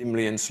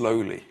 dimly and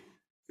slowly,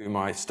 through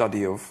my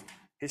study of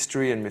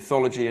history and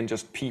mythology and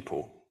just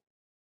people.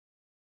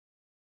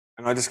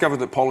 And I discovered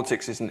that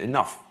politics isn't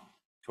enough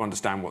to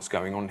understand what's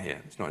going on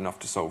here. It's not enough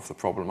to solve the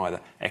problem either.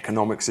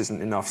 Economics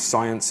isn't enough.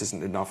 Science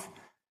isn't enough.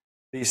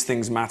 These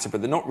things matter,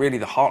 but they're not really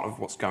the heart of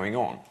what's going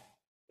on.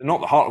 They're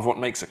not the heart of what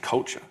makes a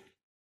culture.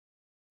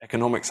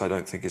 Economics, I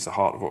don't think, is the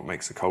heart of what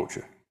makes a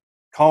culture.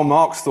 Karl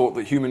Marx thought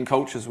that human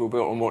cultures were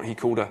built on what he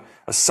called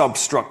a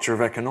substructure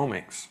of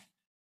economics.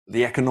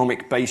 The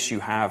economic base you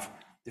have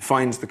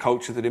defines the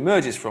culture that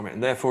emerges from it,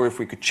 and therefore if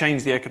we could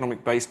change the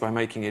economic base by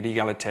making it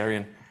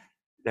egalitarian,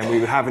 then we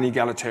would have an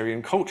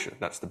egalitarian culture.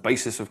 That's the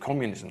basis of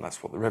communism.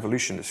 That's what the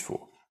revolution is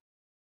for.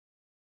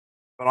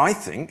 But I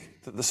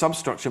think that the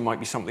substructure might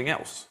be something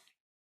else,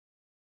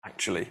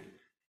 actually.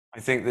 I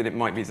think that it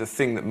might be the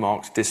thing that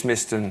Marx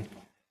dismissed and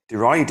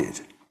derided.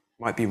 It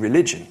might be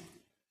religion.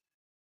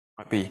 It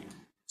might be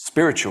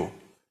spiritual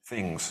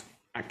things,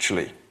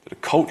 actually, that a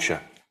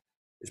culture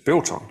is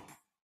built on.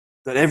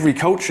 That every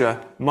culture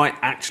might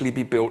actually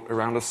be built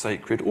around a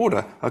sacred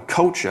order. A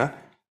culture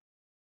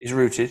is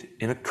rooted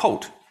in a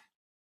cult, if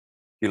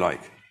you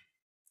like.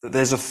 That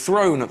there's a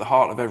throne at the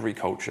heart of every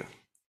culture.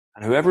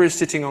 And whoever is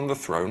sitting on the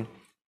throne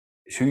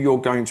is who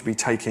you're going to be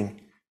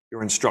taking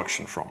your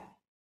instruction from.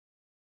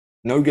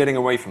 No getting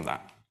away from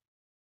that.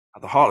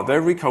 At the heart of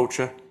every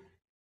culture,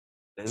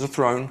 there's a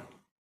throne.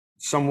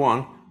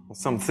 Someone or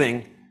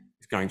something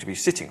is going to be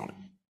sitting on it.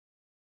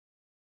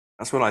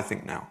 That's what I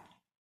think now.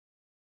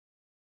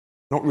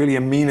 Not really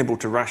amenable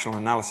to rational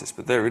analysis,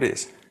 but there it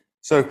is.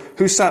 So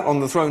who sat on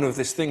the throne of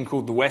this thing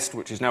called the West,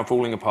 which is now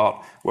falling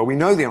apart? Well, we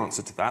know the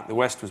answer to that. The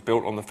West was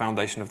built on the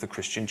foundation of the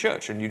Christian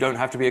church, and you don't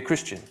have to be a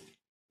Christian to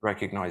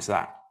recognize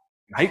that.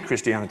 You hate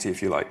Christianity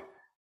if you like,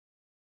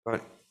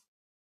 but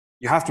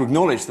you have to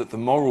acknowledge that the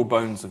moral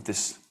bones of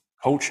this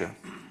culture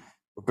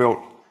were built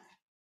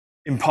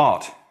in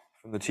part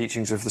from the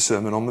teachings of the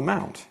Sermon on the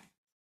Mount.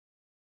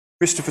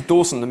 Christopher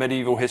Dawson, the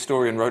medieval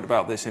historian, wrote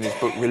about this in his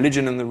book,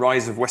 Religion and the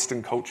Rise of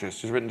Western Cultures,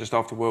 which was written just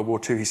after World War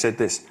II. He said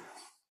this: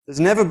 There's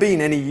never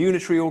been any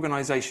unitary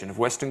organization of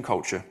Western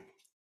culture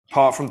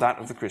apart from that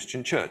of the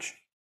Christian Church,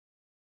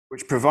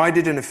 which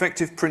provided an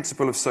effective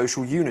principle of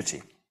social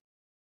unity.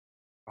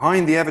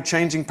 Behind the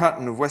ever-changing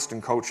pattern of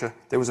Western culture,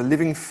 there was a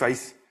living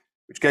faith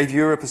which gave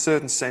Europe a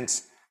certain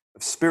sense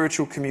of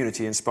spiritual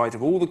community in spite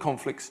of all the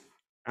conflicts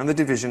and the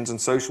divisions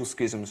and social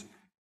schisms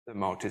that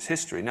marked its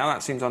history. Now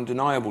that seems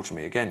undeniable to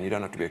me. Again, you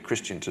don't have to be a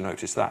Christian to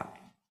notice that.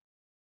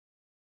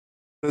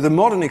 So the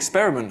modern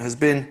experiment has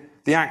been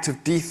the act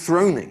of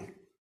dethroning.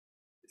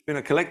 It's been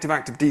a collective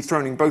act of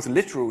dethroning both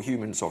literal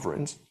human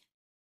sovereigns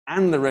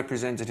and the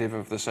representative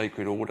of the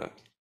sacred order,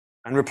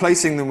 and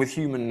replacing them with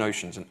human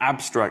notions and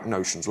abstract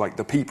notions like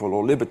the people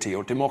or liberty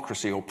or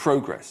democracy or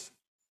progress.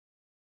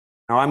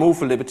 Now, I'm all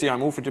for liberty,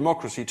 I'm all for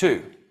democracy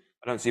too.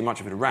 I don't see much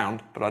of it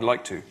around, but I'd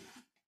like to.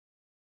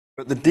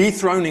 But the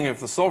dethroning of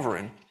the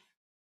sovereign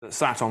that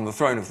sat on the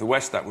throne of the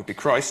West, that would be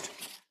Christ,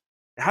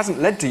 it hasn't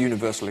led to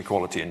universal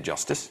equality and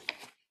justice. I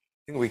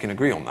think we can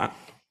agree on that.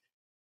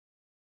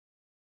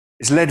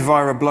 It's led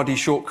via a bloody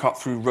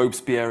shortcut through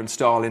Robespierre and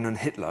Stalin and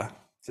Hitler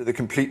to the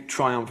complete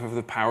triumph of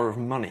the power of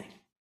money,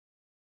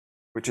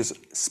 which has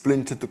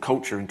splintered the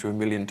culture into a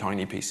million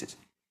tiny pieces.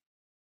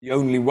 The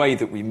only way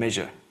that we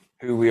measure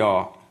who we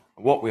are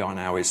and what we are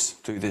now is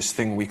through this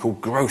thing we call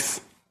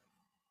growth.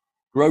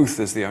 Growth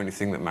is the only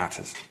thing that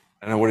matters.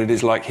 I don't know what it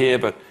is like here,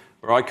 but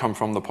where I come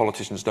from, the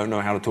politicians don't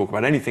know how to talk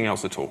about anything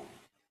else at all.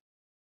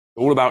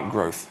 It's all about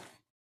growth.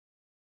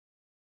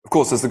 Of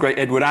course, as the great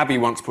Edward Abbey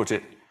once put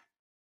it,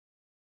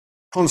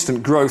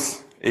 constant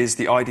growth is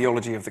the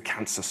ideology of the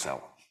cancer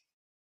cell.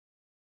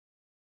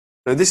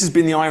 So this has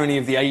been the irony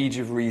of the age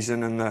of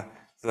reason and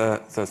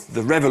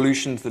the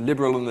revolutions, the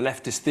liberal and the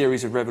leftist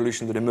theories of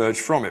revolution that emerged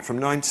from it. From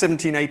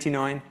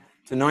 1789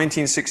 to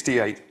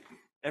 1968,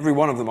 every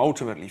one of them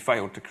ultimately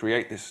failed to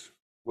create this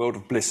world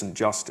of bliss and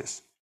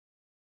justice.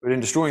 But in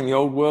destroying the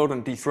old world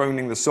and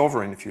dethroning the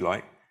sovereign, if you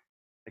like,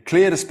 they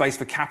cleared a space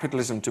for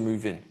capitalism to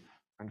move in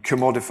and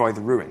commodify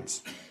the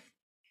ruins.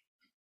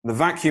 The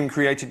vacuum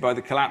created by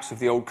the collapse of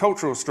the old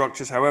cultural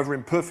structures, however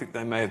imperfect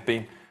they may have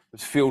been,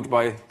 was filled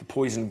by the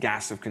poison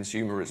gas of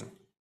consumerism.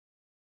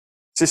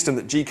 A system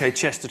that G.K.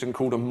 Chesterton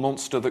called a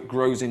monster that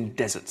grows in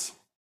deserts.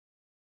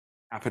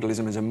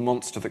 Capitalism is a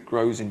monster that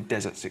grows in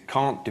deserts. It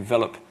can't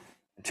develop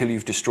until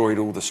you've destroyed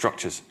all the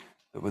structures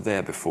that were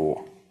there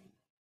before.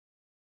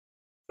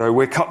 So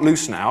we're cut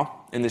loose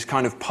now in this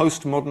kind of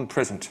postmodern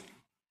present.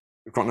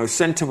 We've got no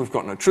center, we've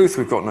got no truth,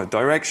 we've got no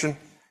direction,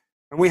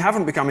 and we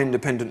haven't become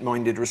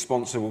independent-minded,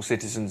 responsible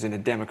citizens in a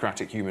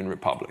democratic human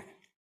republic.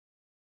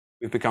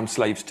 We've become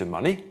slaves to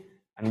money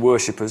and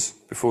worshippers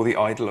before the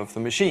idol of the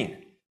machine,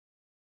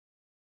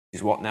 which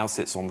is what now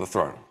sits on the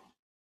throne.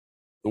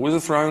 There's always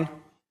a throne,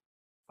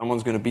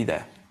 someone's going to be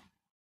there.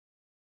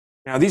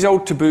 Now, these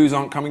old taboos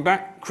aren't coming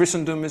back.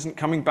 Christendom isn't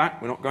coming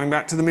back. We're not going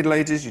back to the Middle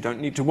Ages. You don't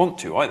need to want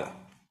to either.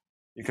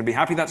 You can be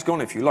happy that's gone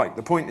if you like.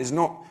 The point is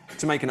not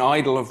to make an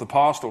idol of the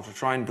past or to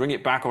try and bring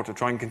it back or to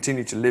try and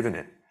continue to live in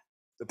it.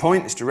 The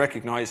point is to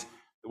recognize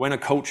that when a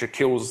culture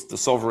kills the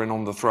sovereign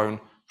on the throne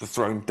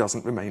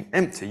doesn't remain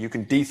empty. You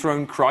can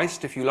dethrone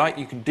Christ if you like.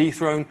 You can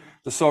dethrone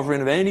the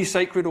sovereign of any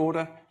sacred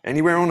order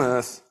anywhere on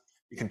earth.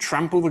 You can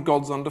trample the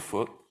gods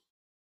underfoot.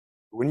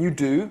 But when you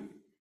do,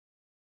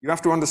 you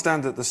have to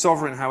understand that the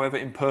sovereign, however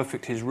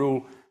imperfect his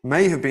rule,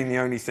 may have been the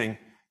only thing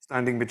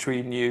standing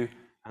between you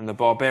and the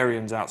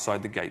barbarians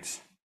outside the gates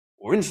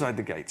or inside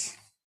the gates.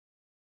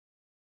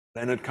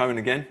 Leonard Cohen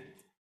again.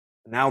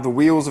 Now the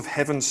wheels of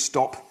heaven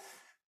stop.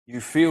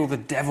 You feel the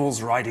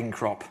devil's riding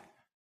crop.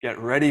 Get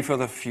ready for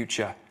the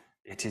future.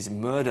 It is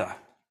murder.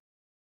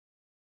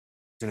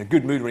 He's in a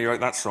good mood when he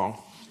wrote that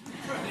song.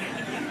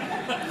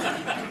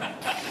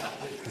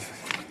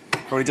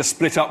 Probably just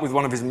split up with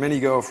one of his many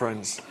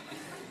girlfriends.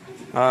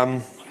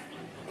 So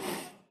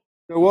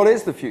what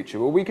is the future?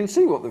 Well, we can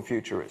see what the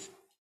future is.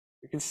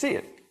 We can see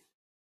it.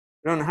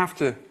 We don't have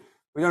to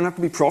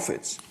be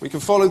prophets. We can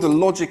follow the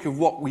logic of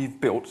what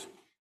we've built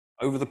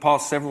over the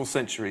past several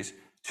centuries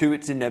to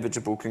its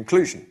inevitable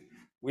conclusion.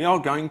 We are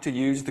going to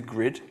use the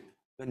grid,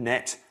 the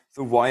net,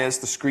 the wires,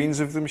 the screens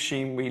of the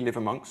machine we live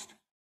amongst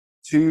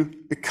to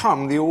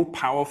become the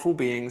all-powerful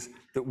beings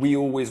that we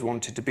always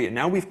wanted to be. And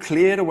now we've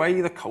cleared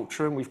away the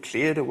culture and we've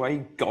cleared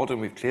away God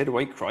and we've cleared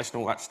away Christ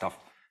and all that stuff,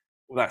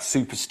 all that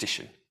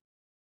superstition.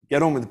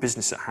 Get on with the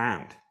business at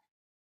hand,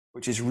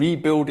 which is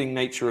rebuilding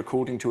nature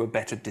according to a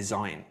better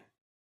design.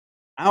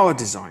 Our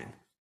design,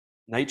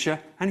 nature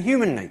and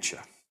human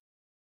nature.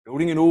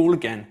 Building it all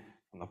again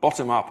from the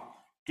bottom up,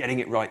 getting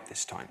it right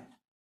this time.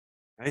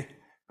 Okay?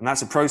 And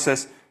that's a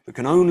process that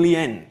can only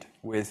end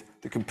with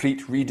the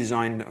complete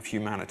redesign of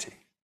humanity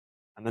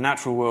and the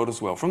natural world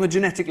as well, from the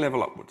genetic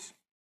level upwards.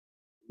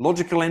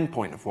 Logical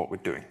endpoint of what we're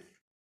doing.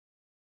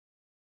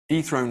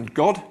 Dethroned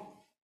God,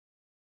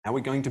 now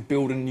we're going to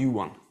build a new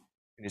one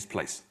in his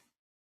place.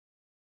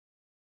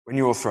 When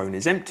your throne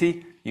is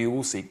empty, you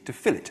will seek to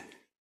fill it.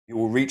 You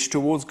will reach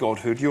towards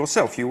Godhood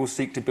yourself. You will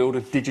seek to build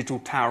a digital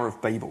Tower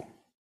of Babel.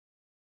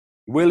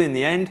 You will, in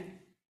the end,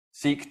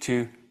 seek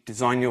to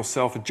design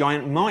yourself a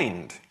giant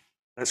mind.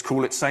 Let's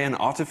call it, say, an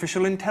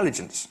artificial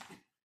intelligence.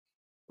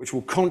 which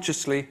will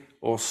consciously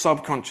or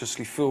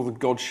subconsciously fill the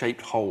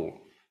God-shaped hole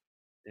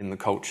in the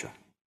culture,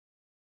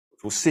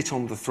 which will sit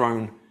on the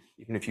throne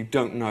even if you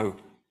don't know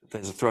that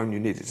there's a throne you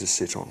needed to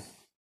sit on.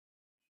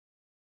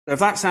 Now, if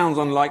that sounds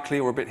unlikely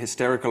or a bit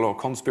hysterical or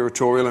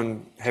conspiratorial,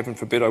 and heaven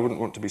forbid I wouldn't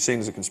want to be seen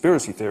as a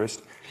conspiracy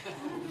theorist,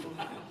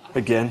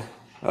 again,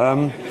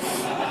 I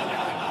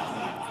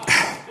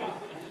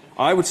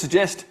would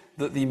suggest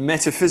that the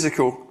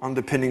metaphysical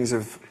underpinnings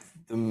of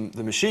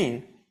the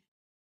machine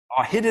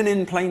are hidden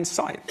in plain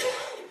sight.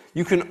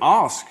 You can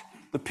ask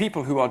the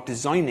people who are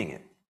designing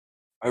it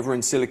over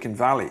in Silicon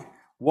Valley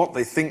what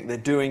they think they're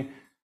doing,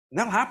 and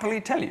they'll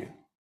happily tell you.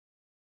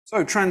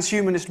 So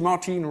transhumanist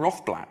Martin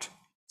Rothblatt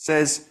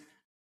says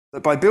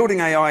that by building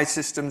AI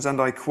systems,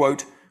 and I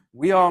quote,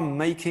 "we are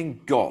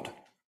making God."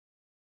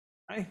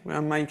 Okay? We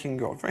are making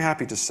God. Very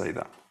happy to say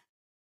that.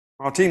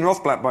 Martin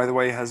Rothblatt, by the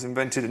way, has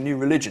invented a new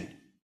religion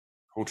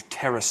called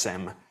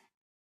Terasem,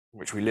 in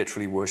which we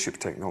literally worship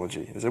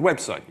technology. There's a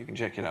website, you can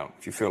check it out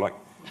if you feel like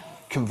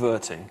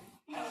converting.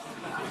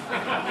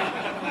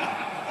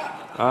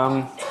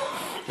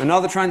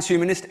 Another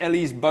transhumanist,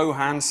 Elise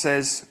Bohan,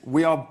 says,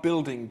 "we are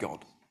building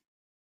God."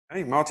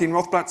 Okay? Martin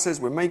Rothblatt says,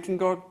 "we're making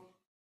God."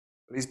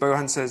 Elise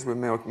Bohan says,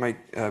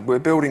 we're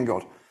building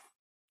God.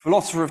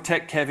 Philosopher of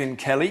tech Kevin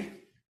Kelly,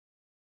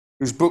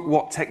 whose book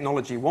What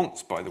Technology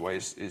Wants, by the way,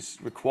 is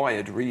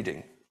required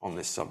reading on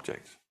this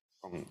subject,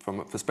 from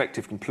a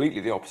perspective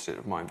completely the opposite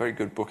of mine. Very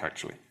good book,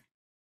 actually.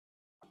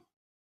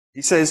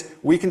 He says,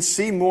 "we can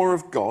see more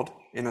of God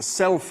in a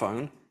cell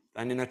phone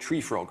than in a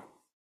tree frog."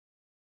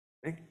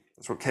 Okay?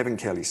 That's what Kevin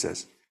Kelly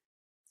says.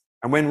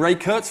 And when Ray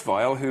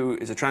Kurzweil, who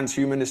is a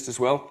transhumanist as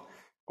well,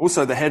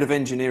 also the head of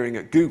engineering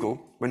at Google,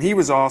 when he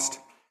was asked,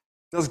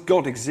 "does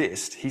God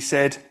exist?" he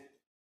said,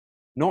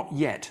 "not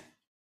yet."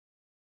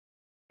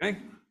 Okay?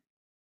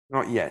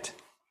 Not yet.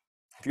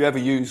 If you ever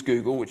use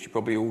Google, which you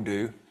probably all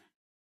do,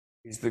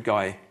 he's the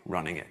guy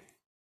running it.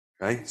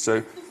 Okay?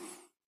 So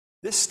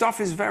this stuff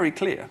is very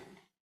clear.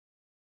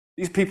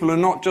 These people are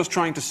not just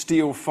trying to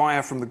steal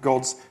fire from the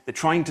gods, they're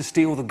trying to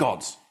steal the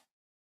gods.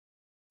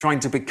 Trying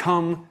to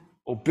become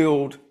or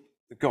build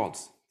the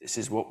gods. This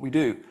is what we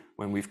do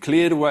when we've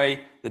cleared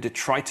away the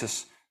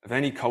detritus of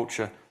any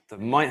culture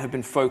that might have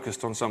been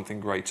focused on something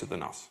greater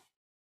than us.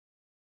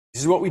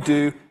 This is what we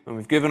do when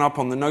we've given up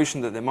on the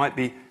notion that there might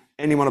be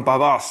anyone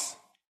above us,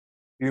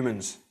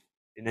 humans,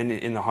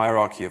 in the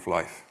hierarchy of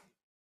life.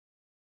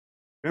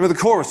 Remember the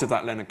chorus of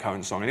that Leonard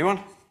Cohen song,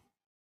 anyone?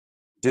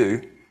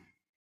 Do.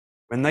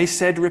 When they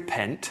said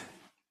repent,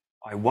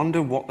 I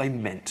wonder what they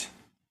meant.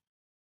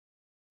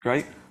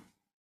 Great.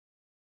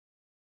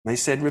 They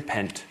said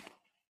repent,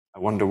 I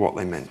wonder what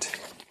they meant.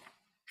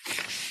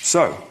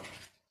 So,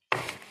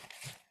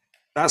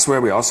 that's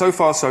where we are. So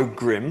far, so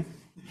grim.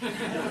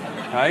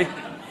 Okay?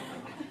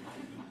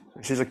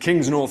 This is a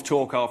Kingsnorth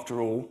talk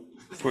after all.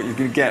 That's what you're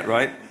going to get,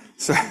 right?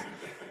 So,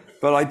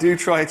 but I do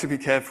try to be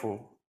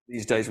careful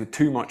these days with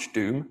too much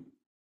doom.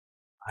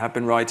 I have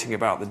been writing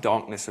about the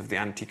darkness of the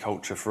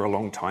anti-culture for a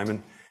long time, and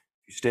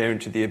if you stare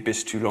into the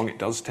abyss too long, it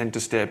does tend to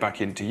stare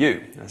back into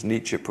you, as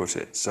Nietzsche put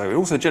it. So it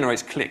also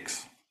generates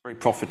clicks, very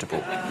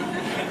profitable.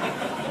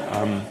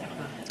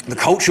 The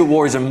culture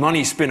war is a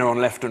money spinner on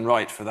left and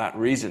right for that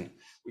reason.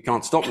 We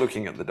can't stop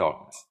looking at the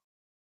darkness.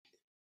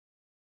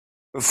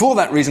 But for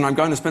that reason, I'm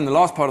going to spend the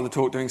last part of the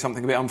talk doing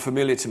something a bit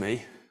unfamiliar to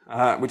me,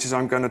 which is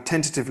I'm going to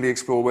tentatively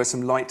explore where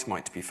some light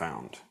might be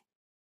found.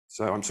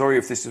 So I'm sorry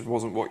if this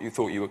wasn't what you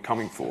thought you were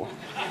coming for.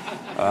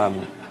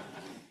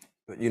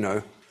 But, you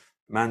know,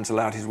 man's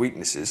allowed his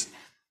weaknesses.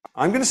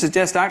 I'm going to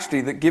suggest,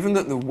 actually, that given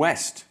that the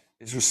West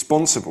is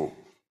responsible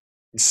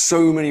in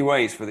so many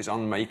ways for this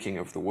unmaking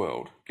of the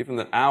world, given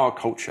that our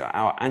culture,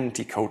 our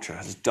anti-culture,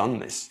 has done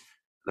this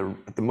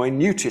at the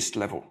minutest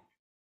level,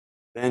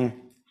 then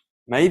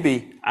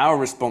maybe our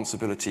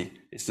responsibility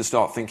is to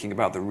start thinking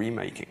about the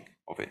remaking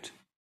of it.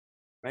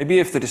 Maybe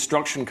if the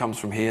destruction comes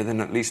from here,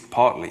 then at least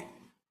partly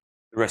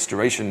the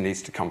restoration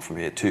needs to come from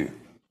here too.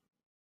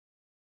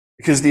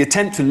 Because the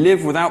attempt to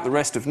live without the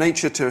rest of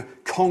nature, to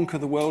conquer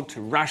the world,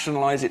 to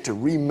rationalize it, to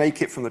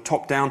remake it from the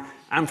top down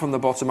and from the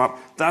bottom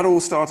up, that all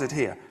started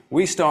here.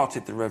 We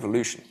started the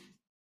revolution.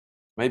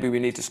 Maybe we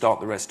need to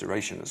start the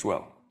restoration as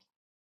well.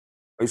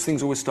 Those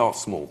things always start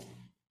small.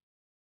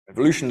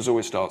 Revolutions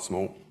always start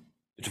small.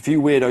 Just a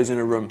few weirdos in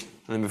a room,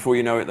 and then before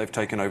you know it, they've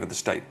taken over the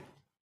state.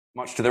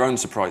 Much to their own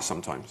surprise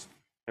sometimes.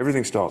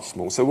 Everything starts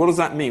small. So what does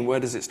that mean? Where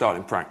does it start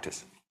in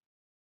practice?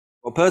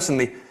 Well,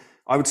 personally,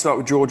 I would start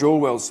with George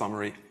Orwell's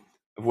summary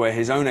of where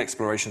his own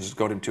explorations had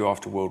got him to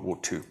after World War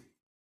II.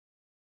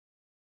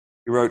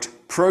 He wrote,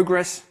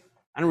 "Progress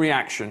and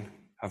reaction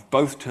have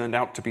both turned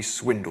out to be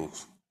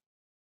swindles."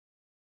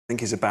 I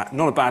think is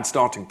not a bad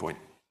starting point.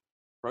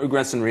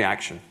 Progress and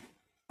reaction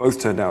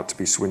both turned out to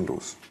be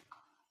swindles.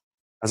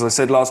 As I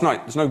said last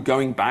night, there's no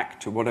going back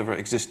to whatever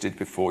existed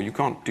before. You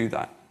can't do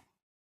that.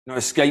 No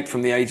escape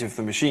from the age of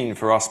the machine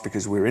for us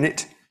because we're in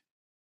it.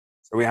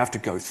 So we have to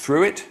go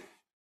through it,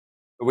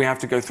 but we have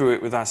to go through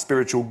it with our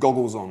spiritual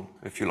goggles on,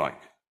 if you like.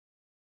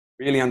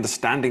 Really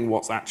understanding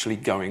what's actually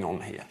going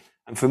on here.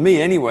 And for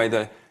me, anyway,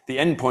 the the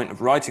end point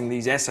of writing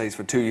these essays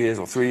for 2 years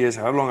or 3 years,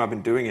 however long I've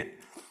been doing it,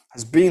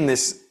 has been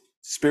this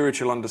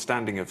spiritual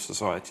understanding of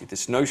society,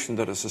 this notion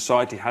that a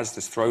society has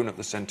this throne at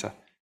the center,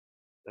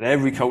 that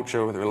every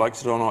culture, whether it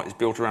likes it or not, is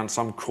built around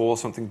some core,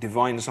 something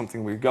divine,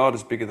 something we regard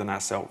as bigger than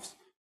ourselves.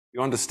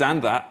 You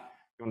understand that,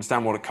 you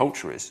understand what a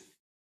culture is.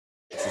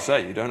 As I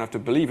say, you don't have to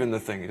believe in the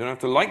thing, you don't have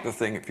to like the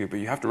thing, but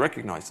you have to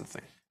recognize the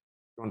thing.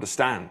 You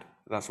understand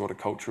that's what a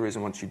culture is,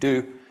 and once you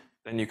do,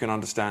 then you can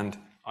understand,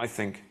 I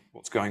think,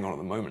 what's going on at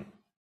the moment,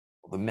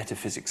 what the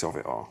metaphysics of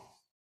it are.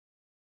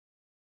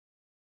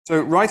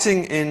 So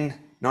writing in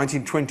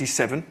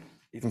 1927,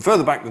 even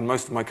further back than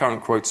most of my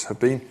current quotes have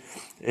been,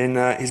 in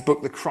his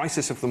book, The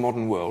Crisis of the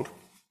Modern World,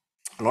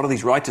 a lot of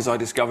these writers I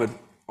discovered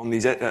on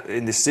these,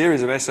 in this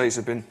series of essays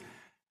have been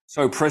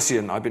so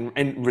prescient. I've been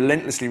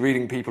relentlessly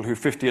reading people who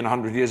 50 and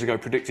 100 years ago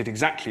predicted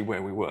exactly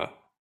where we were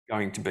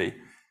going to be,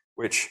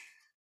 which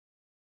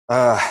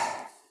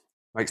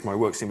makes my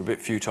work seem a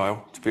bit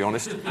futile, to be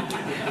honest.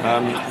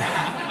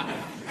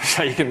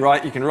 So you can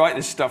write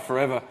this stuff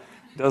forever.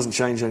 It doesn't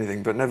change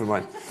anything, but never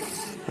mind.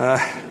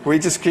 We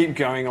just keep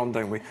going on,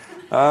 don't we?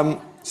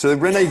 So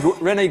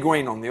René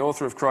Guénon, the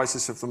author of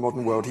Crisis of the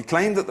Modern World, he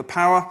claimed that the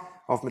power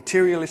of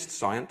materialist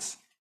science,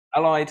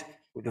 allied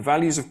with the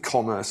values of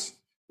commerce,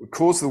 would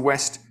cause the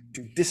West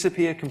to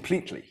disappear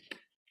completely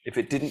if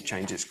it didn't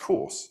change its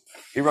course.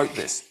 He wrote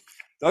this: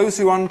 "Those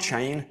who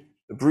unchain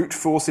the brute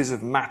forces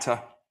of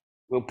matter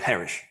will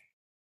perish,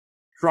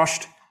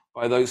 crushed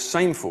by those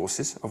same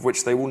forces of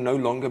which they will no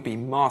longer be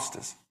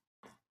masters.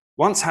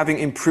 Once having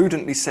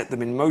imprudently set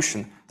them in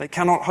motion, they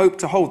cannot hope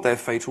to hold their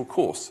fatal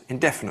course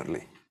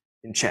indefinitely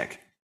in check.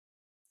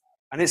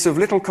 And it's of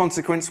little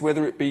consequence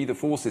whether it be the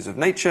forces of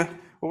nature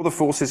or the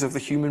forces of the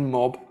human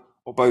mob,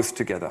 or both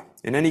together.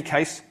 In any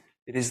case,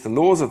 it is the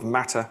laws of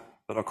matter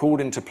that are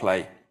called into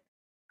play,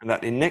 and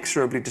that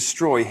inexorably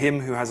destroy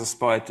him who has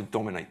aspired to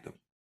dominate them."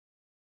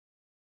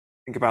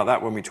 Think about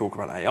that when we talk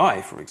about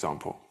AI, for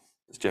example,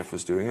 as Jeff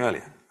was doing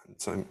earlier,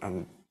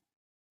 and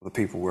other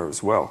people were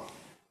as well.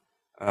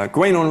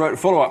 Guénon wrote a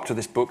follow-up to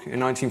this book in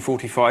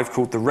 1945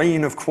 called The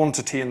Reign of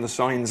Quantity and the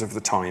Signs of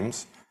the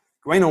Times.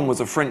 Guénon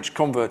was a French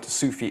convert to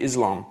Sufi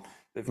Islam,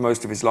 lived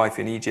most of his life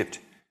in Egypt,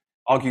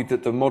 argued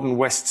that the modern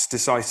West's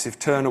decisive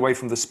turn away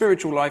from the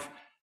spiritual life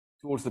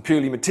towards the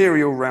purely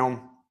material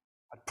realm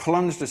had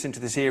plunged us into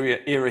this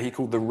era he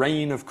called the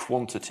reign of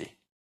quantity.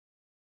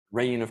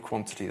 Reign of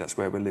quantity, that's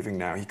where we're living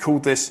now. He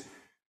called this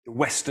the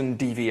Western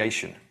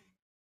deviation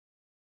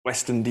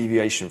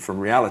from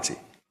reality.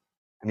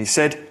 And he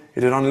said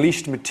it had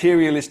unleashed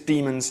materialist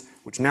demons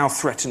which now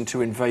threatened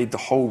to invade the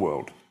whole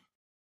world.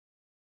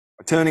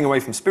 By turning away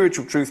from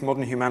spiritual truth,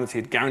 modern humanity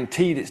had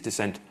guaranteed its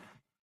descent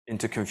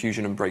into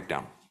confusion and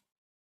breakdown.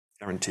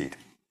 Guaranteed.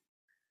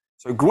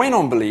 So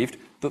Guénon believed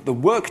that the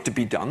work to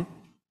be done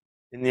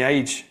in the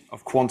age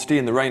of quantity,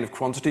 in the reign of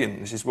quantity,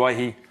 and this is why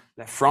he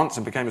left France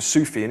and became a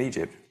Sufi in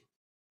Egypt,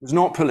 was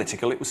not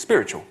political, it was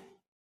spiritual.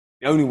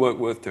 The only work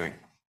worth doing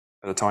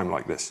at a time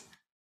like this.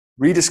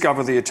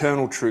 Rediscover the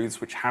eternal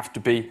truths which have to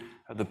be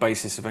at the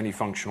basis of any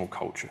functional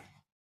culture.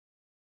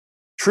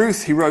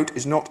 Truth, he wrote,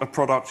 is not a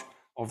product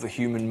of the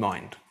human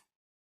mind.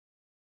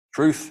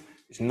 Truth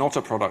is not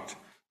a product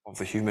of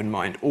the human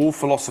mind. All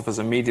philosophers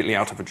are immediately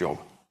out of a job.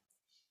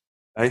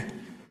 Okay?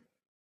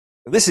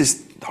 This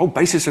is the whole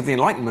basis of the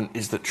Enlightenment,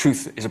 is that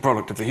truth is a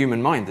product of the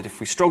human mind, that if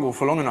we struggle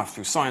for long enough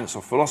through science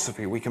or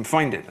philosophy, we can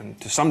find it. And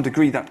to some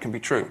degree that can be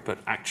true, but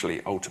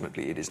actually,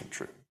 ultimately, it isn't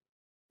true.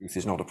 Truth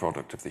is not a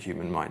product of the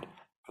human mind.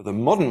 For the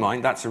modern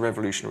mind, that's a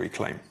revolutionary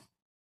claim.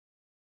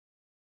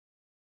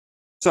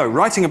 So,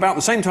 writing about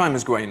the same time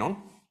as Guénon,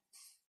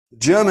 the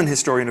German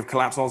historian of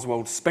collapse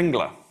Oswald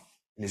Spengler,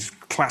 in his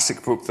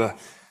classic book, The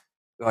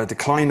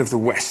Decline of the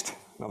West,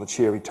 another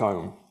cheery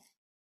tome,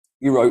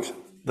 he wrote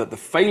that the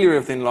failure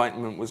of the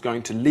Enlightenment was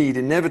going to lead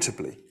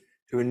inevitably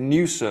to a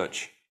new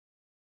search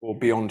for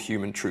beyond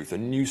human truth, a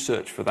new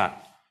search for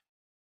that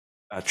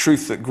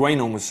truth that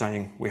Guénon was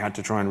saying we had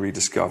to try and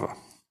rediscover.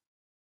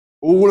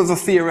 All of the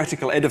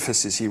theoretical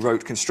edifices, he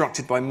wrote,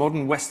 constructed by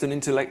modern Western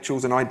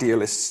intellectuals and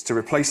idealists to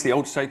replace the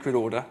old sacred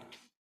order,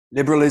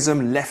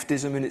 liberalism,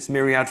 leftism in its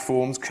myriad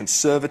forms,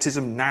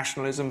 conservatism,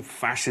 nationalism,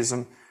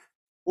 fascism,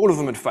 all of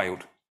them had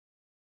failed,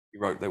 he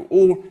wrote. They were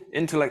all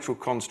intellectual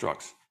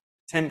constructs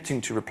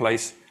attempting to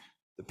replace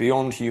the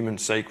beyond human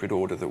sacred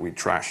order that we'd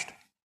trashed.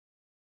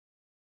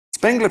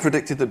 Spengler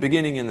predicted that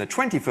beginning in the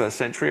 21st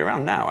century,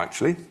 around now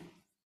actually,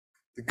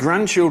 the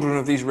grandchildren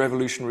of these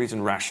revolutionaries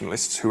and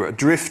rationalists who were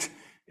adrift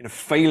in a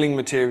failing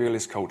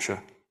materialist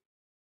culture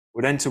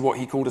would enter what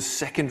he called a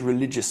second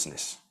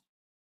religiousness.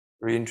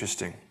 Very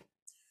interesting.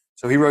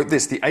 So he wrote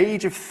this: "The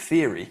age of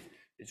theory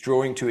is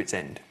drawing to its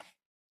end.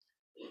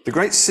 The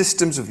great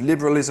systems of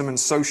liberalism and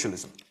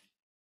socialism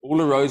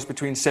all arose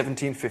between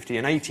 1750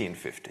 and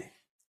 1850.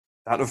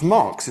 That of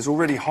Marx is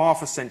already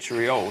half a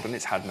century old and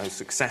it's had no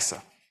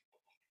successor.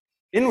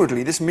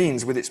 Inwardly, this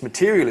means, with its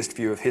materialist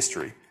view of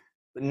history,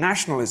 that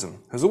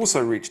nationalism has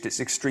also reached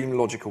its extreme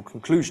logical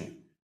conclusion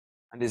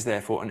and is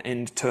therefore an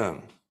end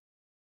term.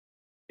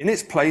 In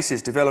its place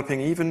is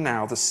developing even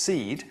now the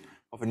seed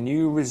of a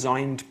new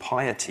resigned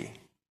piety,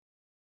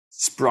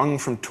 sprung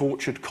from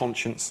tortured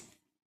conscience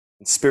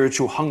and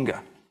spiritual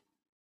hunger,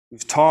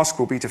 whose task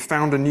will be to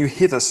found a new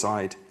hither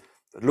side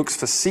that looks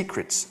for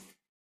secrets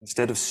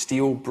instead of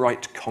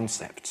steel-bright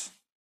concepts.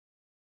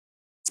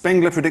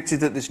 Spengler predicted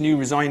that this new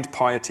resigned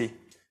piety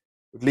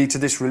would lead to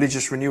this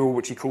religious renewal,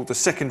 which he called the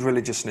second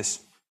religiousness,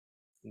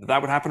 and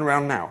that would happen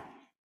around now.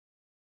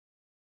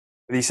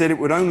 But he said it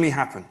would only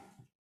happen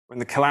when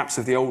the collapse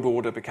of the old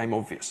order became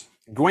obvious.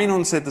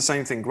 Guénon said the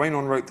same thing.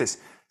 Guénon wrote this: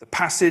 the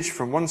passage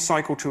from one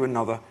cycle to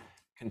another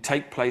can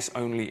take place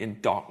only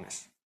in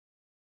darkness.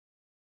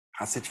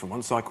 Passage from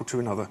one cycle to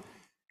another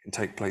can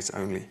take place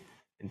only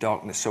in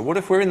darkness. So what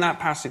if we're in that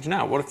passage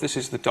now? What if this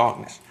is the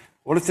darkness?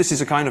 What if this is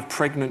a kind of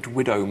pregnant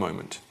widow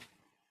moment?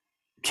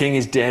 The king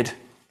is dead,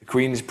 the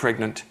queen is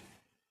pregnant,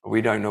 but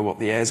we don't know what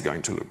the heir's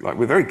going to look like.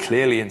 We're very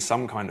clearly in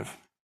some kind of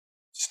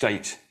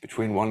state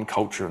between one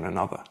culture and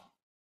another.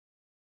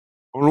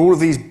 On all of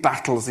these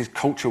battles, these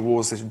culture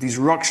wars, these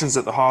ructions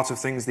at the heart of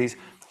things, these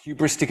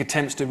hubristic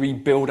attempts to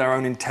rebuild our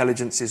own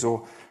intelligences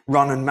or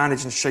run and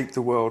manage and shape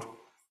the world,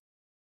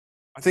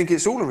 I think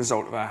it's all a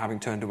result of our having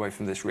turned away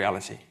from this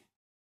reality.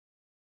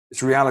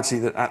 This reality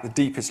that at the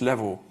deepest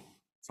level,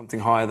 something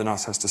higher than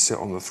us has to sit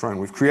on the throne.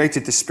 We've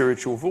created this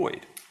spiritual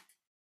void.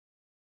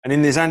 And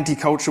in this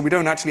anti-culture, we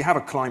don't actually have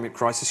a climate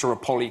crisis or a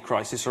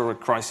poly-crisis or a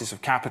crisis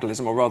of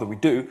capitalism, or rather we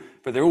do,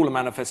 but they're all a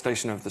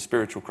manifestation of the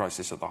spiritual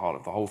crisis at the heart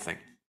of the whole thing.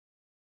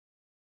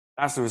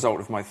 That's the result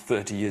of my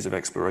 30 years of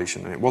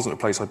exploration, and it wasn't a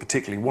place I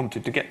particularly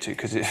wanted to get to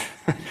because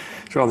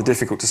it's rather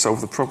difficult to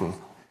solve the problem.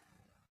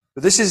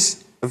 But this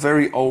is a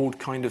very old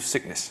kind of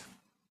sickness,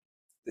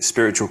 this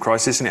spiritual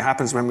crisis, and it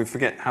happens when we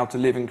forget how to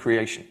live in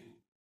creation,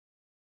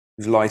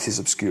 whose light is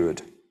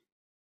obscured,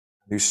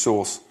 whose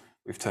source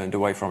we've turned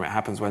away from. It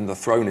happens when the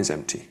throne is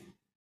empty.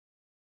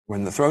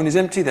 When the throne is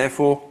empty,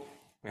 therefore,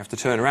 we have to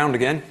turn around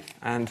again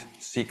and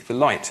seek the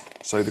light.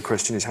 So the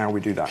question is how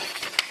we do that.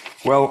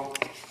 Well,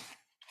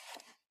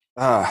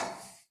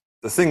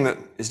 the thing that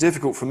is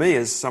difficult for me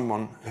as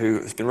someone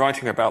who has been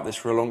writing about this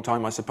for a long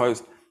time, I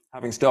suppose,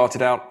 having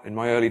started out in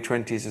my early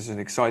 20s as an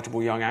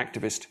excitable young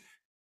activist,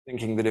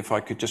 thinking that if I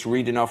could just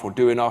read enough or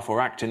do enough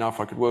or act enough,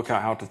 I could work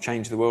out how to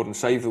change the world and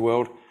save the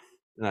world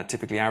in that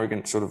typically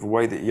arrogant sort of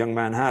way that a young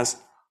man has.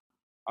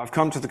 I've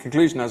come to the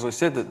conclusion, as I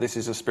said, that this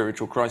is a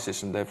spiritual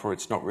crisis and therefore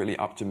it's not really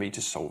up to me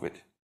to solve it.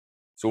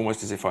 It's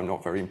almost as if I'm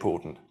not very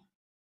important.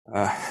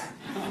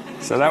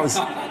 So that was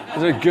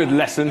a good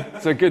lesson.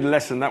 It's a good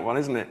lesson, that one,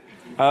 isn't it?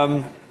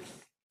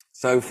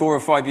 So 4 or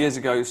 5 years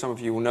ago, some of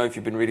you will know if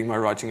you've been reading my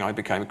writing, I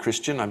became a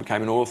Christian. I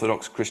became an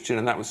Orthodox Christian,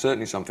 and that was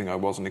certainly something I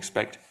wasn't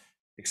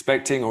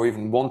expecting or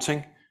even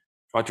wanting.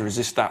 Tried to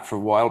resist that for a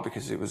while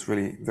because it was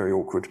really very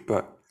awkward,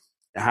 but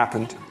it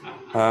happened.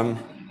 I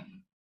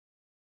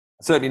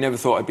certainly never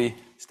thought I'd be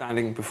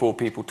standing before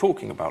people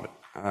talking about it.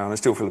 I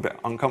still feel a bit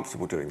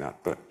uncomfortable doing that,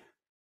 but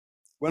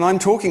when I'm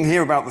talking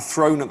here about the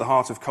throne at the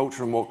heart of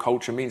culture and what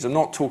culture means, I'm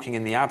not talking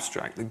in the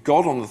abstract. The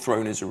God on the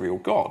throne is a real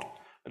God.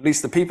 At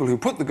least the people who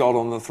put the God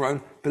on the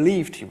throne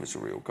believed he was a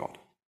real God.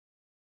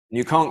 And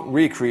you can't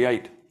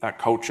recreate that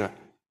culture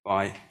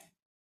by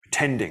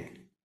pretending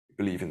you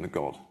believe in the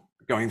God,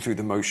 going through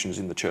the motions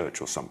in the church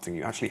or something.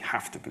 You actually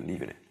have to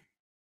believe in it.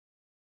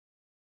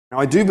 Now,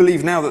 I do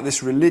believe now that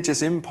this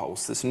religious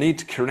impulse, this need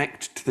to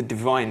connect to the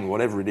divine,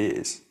 whatever it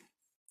is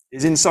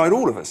inside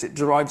all of us. It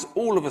drives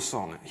all of us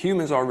on.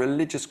 Humans are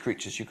religious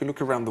creatures. You can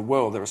look around the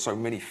world. There are so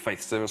many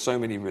faiths. There are so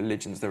many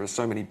religions. There are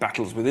so many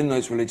battles within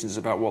those religions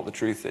about what the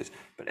truth is.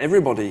 But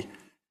everybody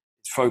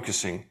is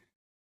focusing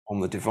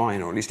on the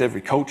divine, or at least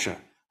every culture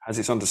has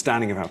its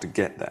understanding of how to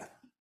get there.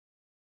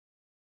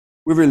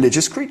 We're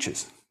religious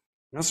creatures.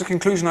 And that's a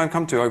conclusion I've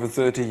come to over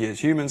 30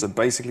 years. Humans are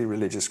basically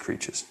religious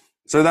creatures.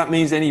 So that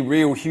means any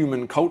real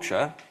human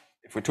culture,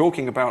 if we're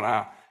talking about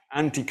our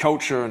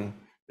anti-culture and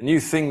the new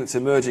thing that's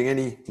emerging,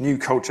 any new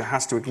culture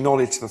has to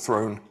acknowledge the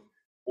throne,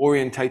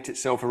 orientate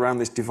itself around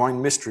this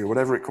divine mystery,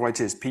 whatever it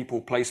quite is,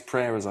 people, place,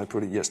 prayer, as I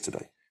put it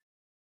yesterday.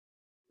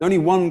 There's only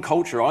one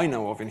culture I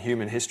know of in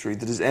human history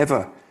that has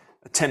ever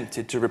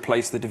attempted to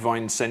replace the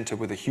divine center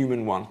with a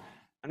human one,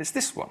 and it's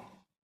this one.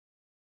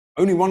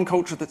 Only one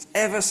culture that's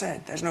ever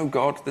said, there's no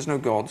God, there's no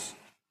gods.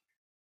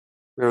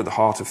 We're at the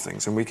heart of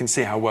things, and we can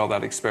see how well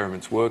that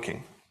experiment's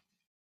working.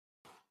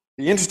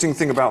 The interesting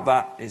thing about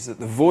that is that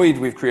the void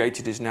we've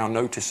created is now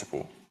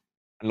noticeable,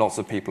 and lots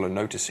of people are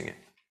noticing it.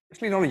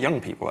 Especially a lot of young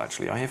people,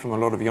 actually. I hear from a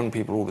lot of young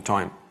people all the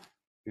time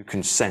who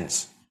can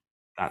sense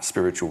that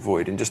spiritual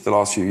void. In just the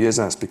last few years,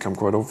 that's become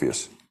quite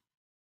obvious.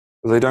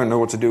 But they don't know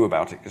what to do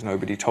about it because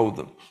nobody told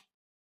them.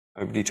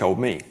 Nobody told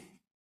me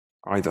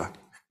either.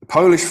 The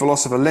Polish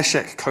philosopher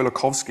Leszek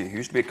Kolakowski, who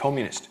used to be a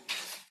communist,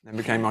 then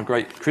became my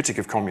great critic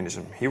of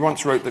communism, he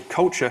once wrote that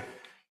culture,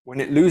 when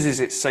it loses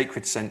its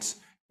sacred sense,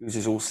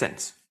 loses all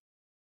sense.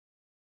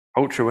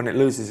 Culture, when it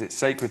loses its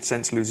sacred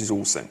sense, loses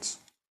all sense.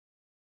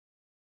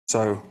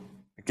 So,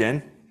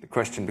 again, the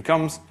question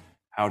becomes,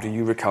 how do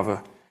you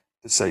recover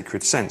the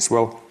sacred sense?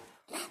 Well,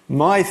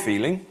 my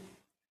feeling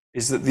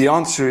is that the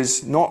answer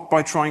is not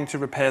by trying to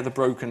repair the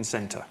broken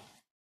center.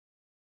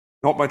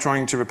 not by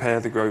trying to repair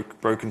the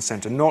broken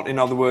center, not, in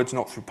other words,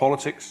 not through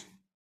politics,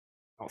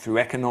 not through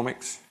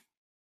economics,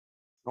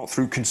 not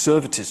through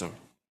conservatism,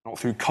 not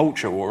through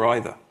culture or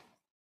either.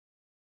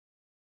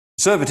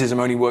 Conservatism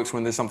only works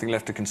when there's something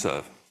left to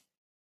conserve.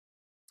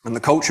 And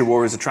the culture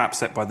war is a trap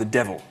set by the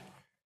devil,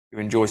 who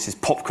enjoys his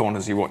popcorn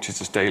as he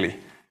watches us daily,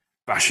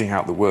 bashing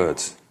out the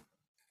words.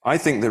 I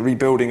think that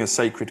rebuilding a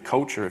sacred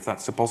culture, if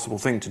that's a possible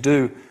thing to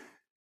do,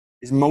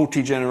 is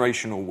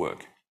multi-generational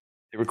work.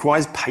 It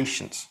requires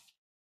patience.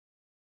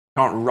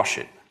 You can't rush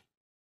it.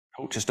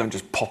 Cultures don't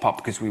just pop up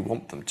because we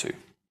want them to.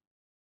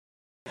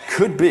 It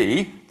could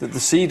be that the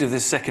seed of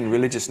this second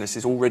religiousness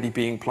is already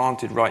being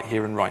planted right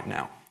here and right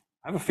now.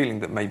 I have a feeling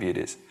that maybe it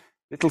is.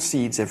 Little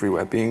seeds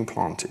everywhere being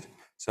planted.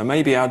 So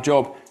maybe our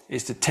job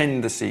is to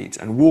tend the seeds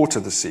and water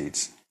the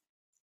seeds.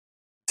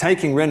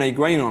 Taking René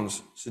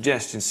Guénon's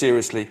suggestion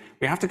seriously,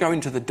 we have to go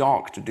into the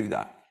dark to do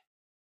that.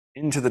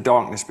 Into the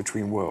darkness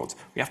between worlds.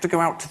 We have to go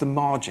out to the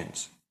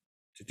margins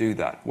to do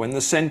that. When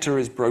the center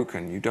is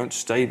broken, you don't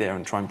stay there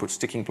and try and put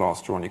sticking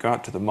plaster on. You go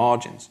out to the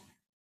margins.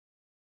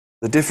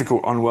 The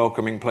difficult,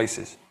 unwelcoming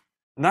places.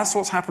 And that's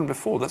what's happened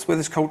before. That's where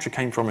this culture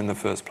came from in the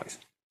first place.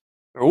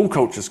 Where all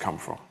cultures come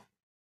from.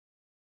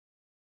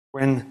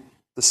 When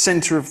the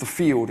center of the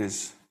field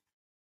is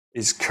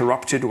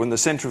corrupted, when the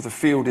center of the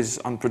field is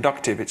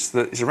unproductive, it's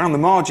around the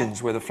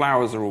margins where the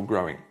flowers are all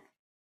growing.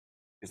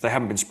 Because they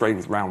haven't been sprayed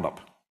with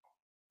Roundup.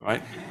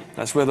 Right?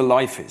 That's where the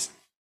life is.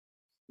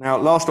 Now,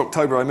 last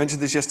October, I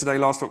mentioned this yesterday,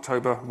 last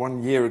October,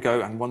 1 year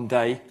ago and one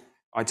day,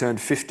 I turned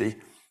 50.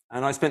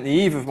 And I spent the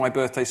eve of my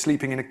birthday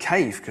sleeping in a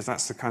cave, because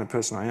that's the kind of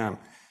person I am. I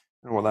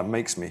don't know what that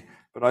makes me.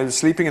 But I was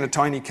sleeping in a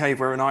tiny cave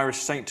where an Irish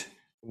saint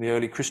from the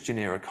early Christian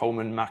era,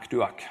 Colman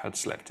MacDuach, had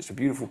slept. It's a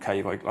beautiful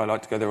cave. I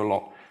like to go there a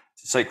lot.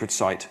 It's a sacred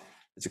site.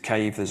 There's a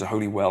cave. There's a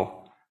holy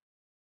well.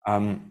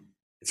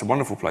 It's a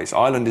wonderful place.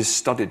 Ireland is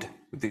studded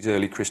with these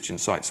early Christian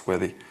sites where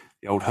the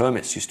old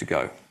hermits used to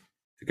go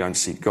and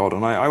seek God.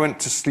 And I went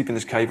to sleep in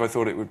this cave. I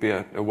thought it would be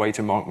a way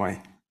to mark my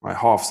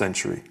half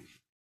century.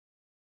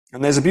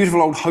 And there's a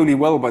beautiful old holy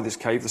well by this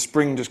cave. The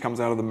spring just comes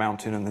out of the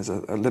mountain, and there's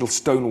a little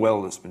stone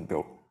well that's been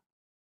built.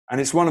 And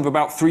it's one of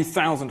about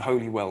 3,000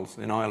 holy wells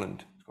in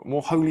Ireland. It's got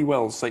more holy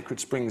wells, sacred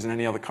springs, than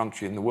any other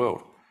country in the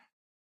world.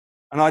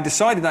 And I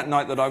decided that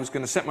night that I was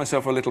going to set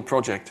myself a little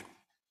project.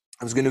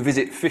 I was going to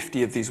visit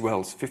 50 of these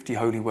wells, 50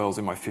 holy wells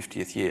in my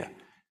 50th year.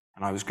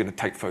 And I was going to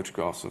take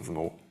photographs of them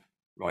all,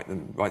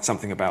 write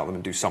something about them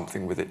and do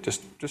something with it,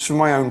 just for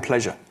my own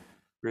pleasure,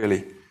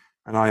 really.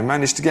 And I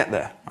managed to get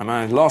there.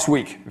 Last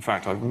week, in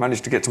fact, I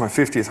managed to get to my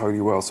 50th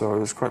holy well, so I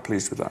was quite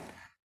pleased with that.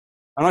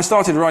 And I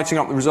started writing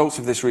up the results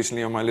of this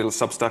recently on my little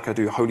Substack. I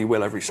do a holy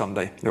well every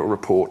Sunday, little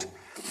report.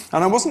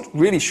 And I wasn't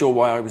really sure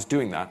why I was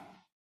doing that,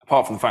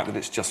 apart from the fact that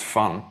it's just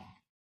fun.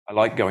 I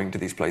like going to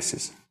these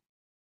places.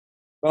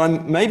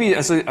 But maybe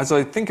as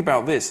I think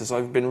about this, as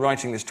I've been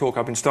writing this talk,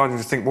 I've been starting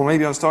to think, well,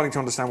 maybe I'm starting to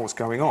understand what's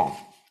going on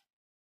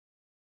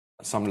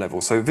at some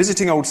level. So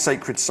visiting old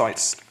sacred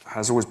sites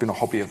has always been a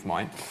hobby of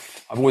mine.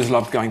 I've always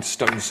loved going to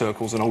stone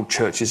circles and old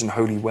churches and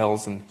holy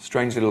wells and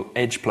strange little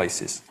edge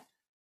places.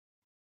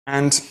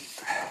 And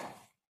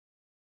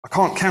I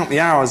can't count the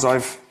hours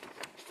I've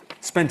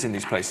spent in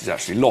these places,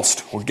 actually,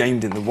 lost or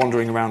gained in them,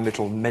 wandering around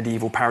little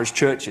medieval parish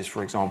churches,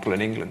 for example,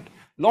 in England.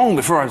 Long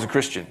before I was a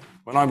Christian,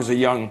 when I was a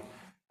young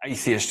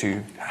atheist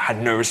who had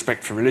no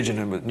respect for religion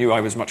and knew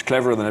I was much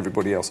cleverer than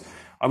everybody else,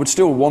 I would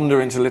still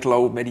wander into little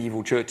old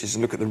medieval churches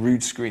and look at the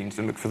rood screens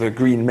and look for the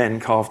green men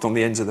carved on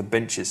the ends of the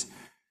benches.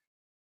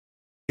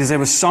 Because there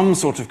was some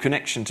sort of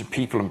connection to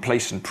people and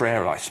place and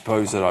prayer, I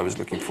suppose, that I was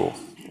looking for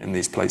in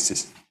these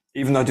places,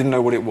 even though I didn't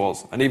know what it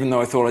was, and even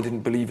though I thought I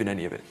didn't believe in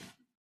any of it.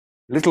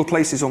 Little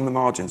places on the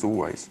margins,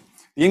 always.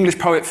 The English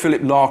poet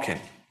Philip Larkin,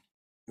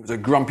 who was a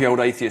grumpy old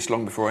atheist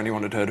long before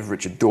anyone had heard of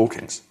Richard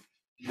Dawkins,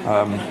 he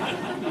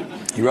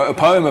wrote a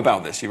poem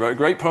about this. He wrote a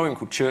great poem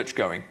called Church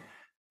Going,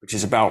 which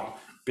is about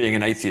being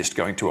an atheist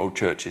going to old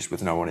churches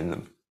with no one in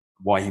them,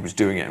 why he was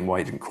doing it and why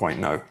he didn't quite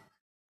know.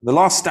 The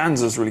last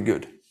stanza is really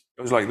good. It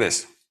goes like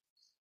this.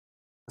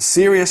 A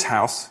serious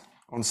house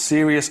on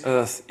serious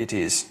earth it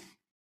is,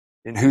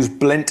 in whose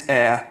blent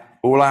air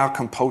all our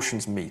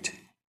compulsions meet,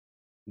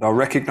 and are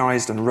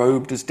recognized and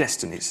robed as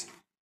destinies.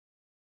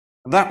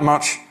 And that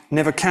much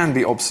never can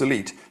be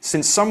obsolete,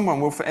 since someone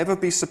will forever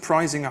be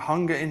surprising a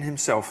hunger in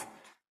himself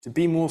to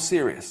be more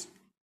serious,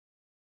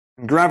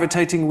 and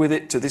gravitating with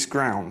it to this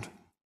ground,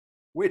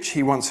 which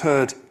he once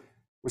heard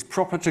was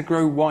proper to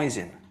grow wise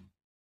in,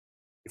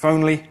 if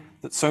only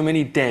that so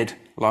many dead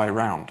lie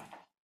round.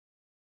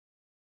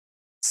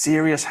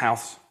 Serious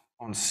house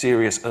on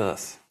serious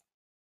earth.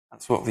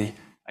 That's what the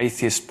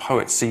atheist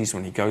poet sees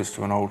when he goes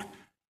to an old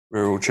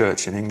rural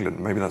church in England.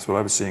 Maybe that's what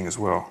I was seeing as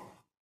well.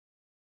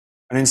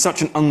 And in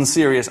such an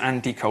unserious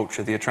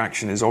anti-culture, the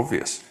attraction is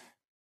obvious.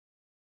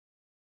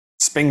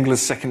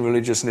 Spengler's second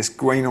religiousness,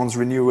 Guénon's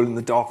renewal in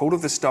the dark, all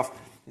of this stuff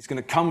is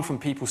going to come from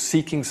people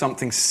seeking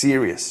something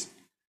serious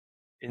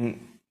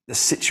in the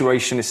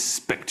situationist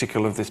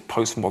spectacle of this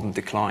postmodern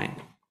decline.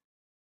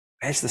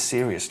 Where's the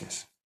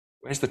seriousness?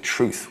 Where's the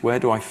truth? Where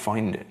do I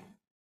find it?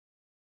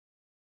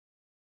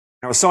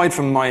 Now, aside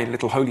from my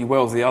little holy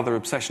wells, the other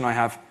obsession I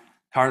have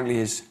currently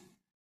is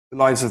the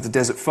lives of the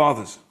desert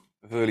fathers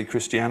of early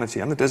Christianity,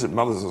 and the desert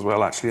mothers as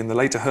well, actually, and the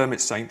later hermit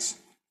saints.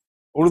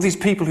 All of these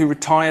people who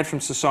retired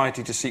from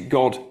society to seek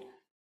God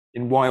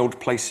in wild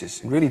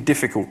places, in really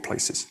difficult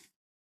places,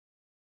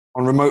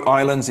 on remote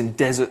islands, in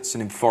deserts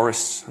and in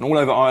forests. And all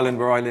over Ireland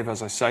where I live,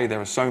 as I say, there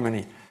are so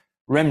many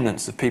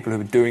remnants of people who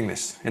are doing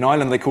this. In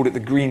Ireland, they called it the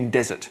Green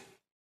Desert,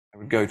 I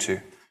would go to.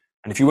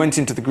 And if you went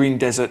into the Green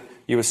Desert,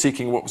 you were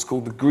seeking what was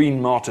called the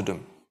Green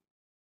Martyrdom.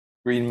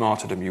 Green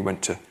Martyrdom, you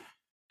went to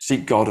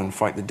seek God and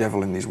fight the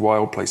devil in these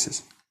wild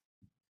places.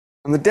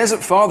 And the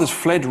desert fathers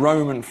fled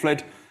Rome and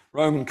fled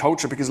Roman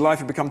culture because life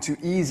had become too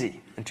easy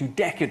and too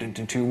decadent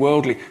and too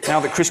worldly. Now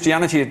that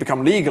Christianity had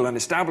become legal and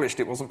established,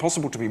 it wasn't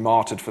possible to be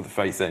martyred for the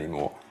faith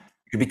anymore.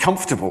 You could be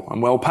comfortable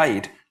and well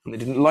paid, and they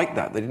didn't like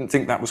that. They didn't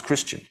think that was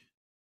Christian.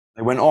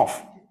 They went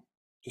off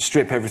to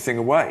strip everything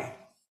away.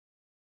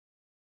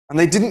 And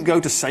they didn't go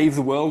to save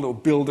the world or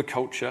build a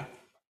culture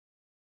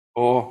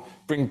or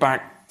bring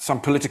back some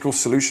political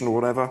solution or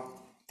whatever.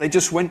 They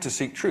just went to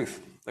seek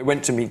truth. They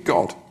went to meet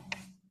God.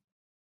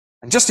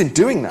 And just in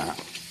doing that,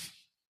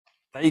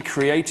 they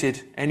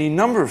created any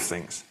number of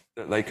things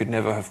that they could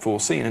never have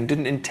foreseen and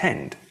didn't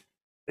intend.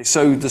 They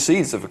sowed the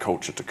seeds of a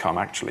culture to come,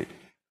 actually.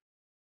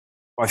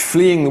 By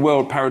fleeing the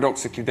world,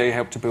 paradoxically, they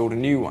helped to build a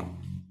new one,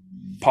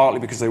 partly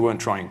because they weren't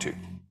trying to.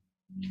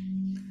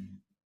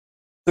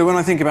 So when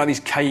I think about these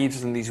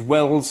caves and these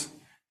wells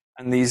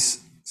and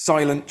these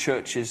silent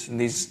churches and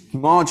these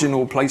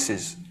marginal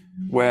places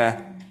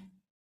where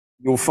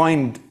you'll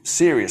find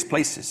serious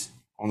places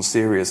on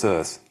serious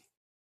earth,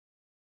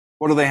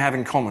 what do they have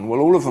in common? Well,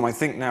 all of them, I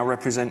think, now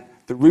represent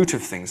the root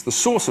of things, the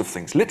source of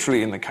things,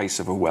 literally in the case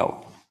of a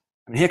well.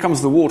 And here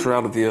comes the water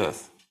out of the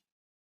earth.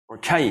 Or a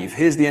cave,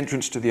 here's the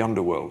entrance to the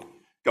underworld.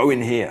 Go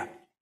in here.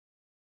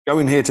 Go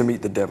in here to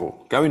meet the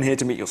devil. Go in here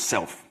to meet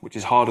yourself, which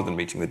is harder than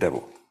meeting the devil.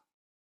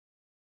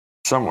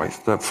 In some ways,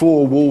 the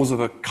four walls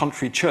of a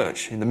country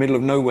church in the middle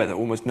of nowhere that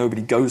almost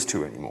nobody goes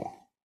to anymore.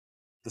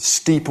 The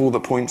steeple that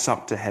points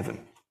up to heaven.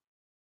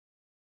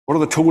 What are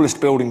the tallest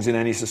buildings in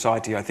any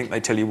society? I think they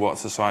tell you what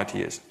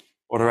society is.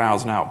 What are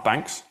ours now?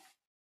 Banks?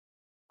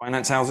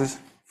 Finance houses?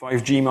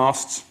 5G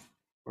masts?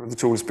 What are the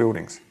tallest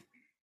buildings?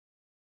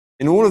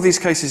 In all of these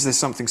cases, there's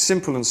something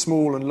simple and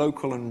small and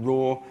local and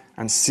raw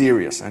and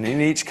serious. And in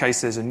each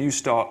case, there's a new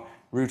start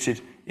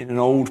rooted in an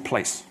old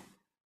place.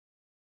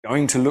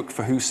 Going to look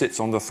for who sits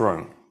on the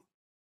throne.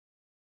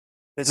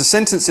 There's a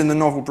sentence in the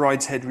novel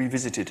Brideshead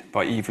Revisited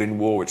by Evelyn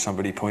Waugh, which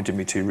somebody pointed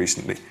me to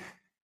recently.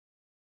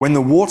 When the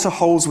water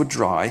holes were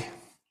dry,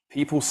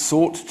 people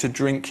sought to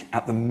drink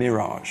at the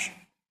mirage.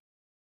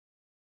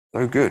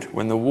 So good.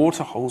 When the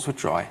water holes were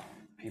dry,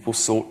 people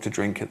sought to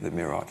drink at the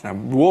mirage. Now,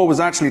 Waugh was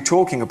actually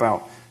talking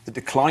about the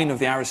decline of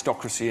the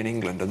aristocracy in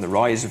England and the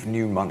rise of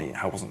new money.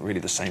 It wasn't really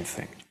the same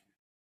thing.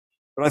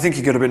 But I think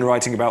he could have been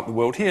writing about the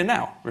world here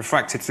now,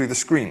 refracted through the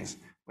screens.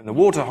 When the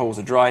water holes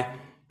are dry,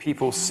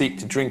 people seek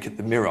to drink at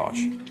the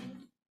mirage.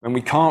 When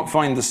we can't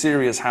find the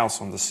serious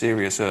house on the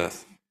serious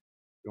earth,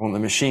 we want the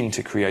machine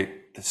to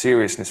create the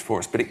seriousness for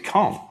us, but it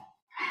can't,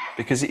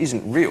 because it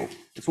isn't real.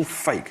 It's all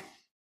fake.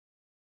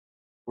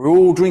 We're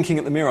all drinking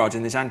at the mirage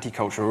in this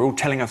anti-culture. We're all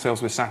telling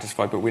ourselves we're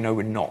satisfied, but we know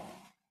we're not.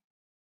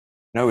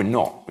 No, we're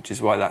not, which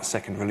is why that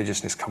second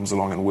religiousness comes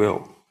along and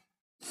will.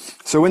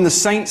 So when the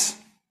saints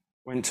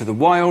went to the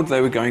wild,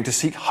 they were going to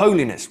seek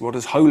holiness. What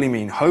does holy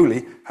mean?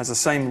 Holy has the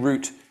same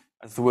root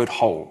as the word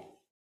whole.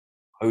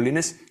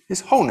 Holiness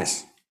is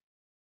wholeness.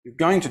 You're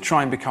going to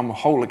try and become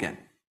whole again.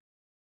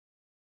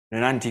 In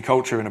an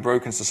anti-culture, in a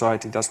broken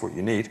society, that's what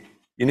you need.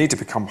 You need to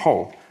become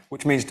whole,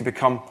 which means to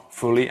become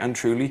fully and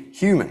truly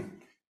human.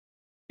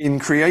 In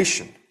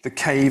creation, the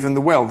cave and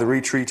the well, the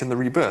retreat and the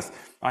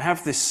rebirth. I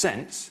have this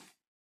sense,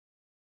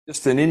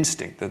 just an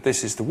instinct, that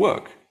this is the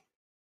work.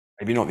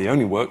 Maybe not the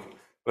only work,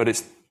 but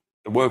it's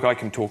the work I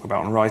can talk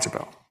about and write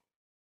about.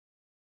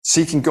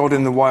 Seeking God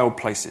in the wild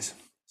places,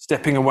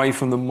 stepping away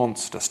from the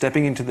monster,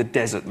 stepping into the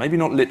desert, maybe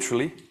not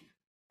literally,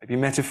 maybe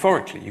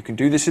metaphorically. You can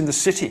do this in the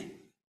city,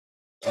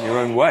 in your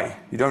own way.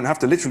 You don't have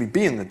to literally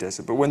be in the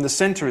desert, but when the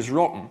center is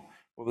rotten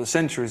or the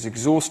center is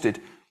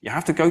exhausted, you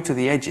have to go to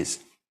the edges.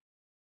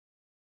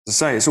 As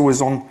I say, it's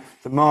always on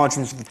the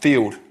margins of the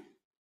field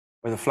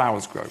where the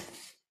flowers grow.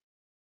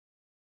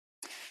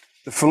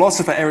 The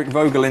philosopher Eric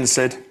Vogelin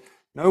said,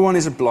 "No one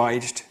is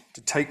obliged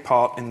to take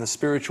part in the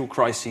spiritual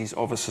crises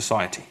of a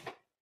society.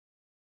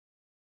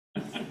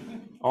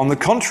 On the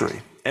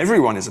contrary,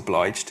 everyone is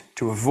obliged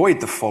to avoid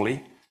the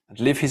folly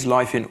and live his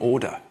life in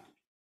order."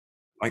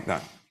 Like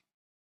that.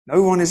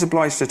 No one is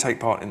obliged to take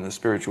part in the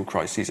spiritual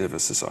crises of a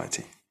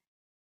society.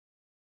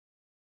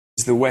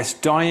 Is the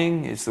West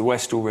dying? Is the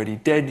West already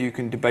dead? You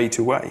can debate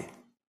away.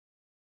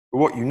 But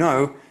what you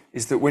know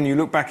is that when you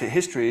look back at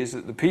history, is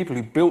that the people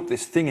who built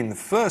this thing in the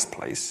first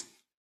place,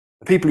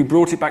 the people who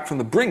brought it back from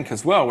the brink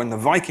as well, when the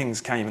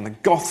Vikings came and the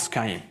Goths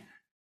came,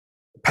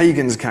 the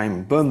pagans came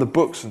and burned the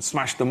books and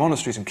smashed the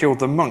monasteries and killed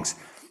the monks,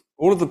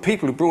 all of the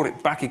people who brought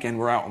it back again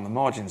were out on the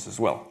margins as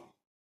well.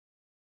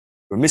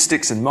 They were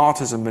mystics and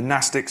martyrs and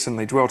monastics, and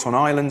they dwelt on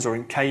islands or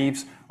in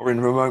caves or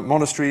in remote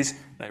monasteries.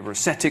 They were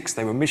ascetics,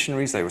 they were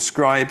missionaries, they were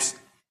scribes.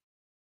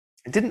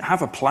 They didn't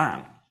have a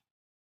plan.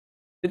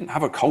 They didn't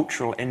have a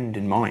cultural end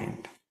in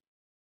mind.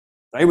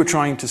 They were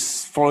trying to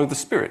follow the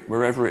Spirit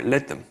wherever it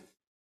led them.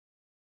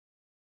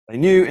 They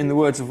knew, in the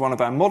words of one of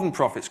our modern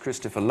prophets,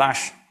 Christopher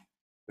Lash,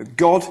 that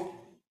God,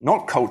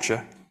 not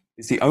culture,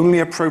 is the only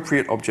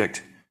appropriate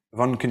object of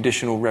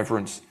unconditional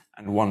reverence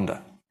and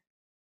wonder.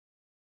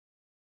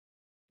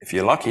 If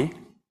you're lucky,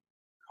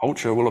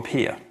 culture will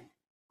appear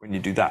when you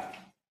do that.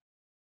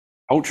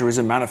 Culture is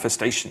a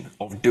manifestation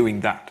of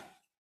doing that.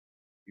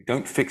 You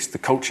don't fix the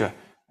culture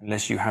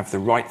unless you have the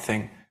right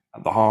thing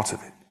at the heart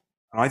of it.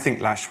 And I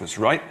think Lash was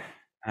right.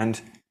 And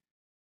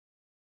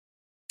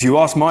if you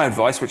ask my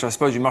advice, which I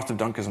suppose you must have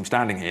done because I'm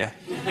standing here,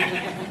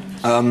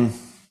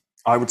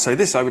 I would say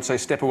this. I would say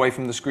step away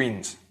from the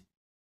screens.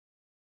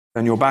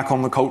 Then you're back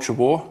on the culture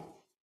war.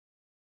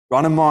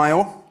 Run a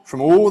mile from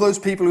all those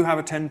people who have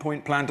a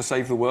 10-point plan to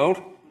save the world,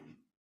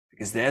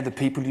 because they're the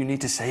people you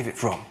need to save it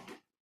from.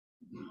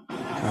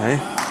 Okay?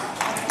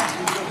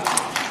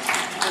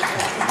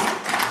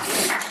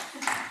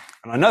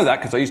 And I know that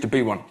because I used to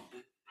be one.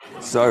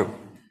 So,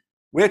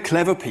 we're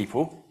clever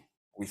people.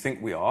 We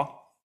think we are.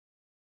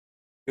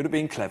 Good at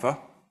being clever.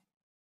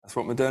 That's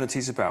what modernity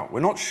is about.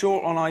 We're not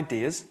short on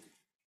ideas,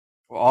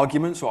 or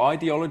arguments, or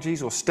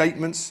ideologies, or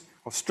statements,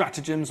 or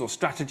stratagems, or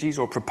strategies,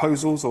 or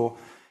proposals, or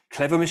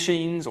clever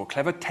machines, or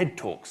clever TED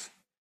Talks.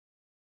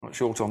 Not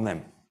short on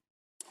them.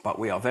 But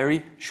we are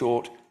very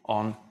short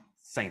on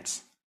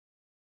saints.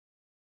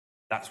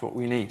 That's what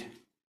we need.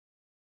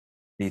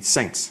 We need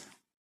saints.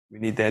 We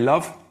need their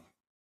love,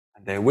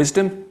 and their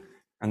wisdom,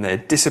 and their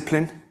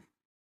discipline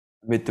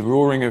amid the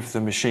roaring of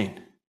the machine.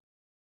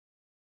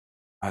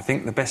 I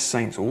think the best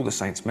saints, all the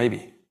saints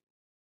maybe,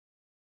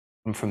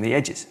 come from the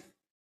edges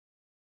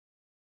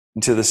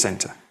into the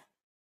center.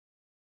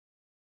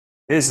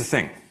 Here's the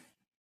thing.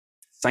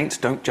 Saints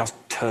don't just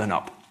turn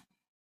up.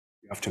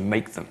 You have to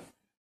make them.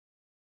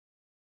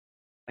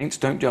 Saints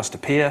don't just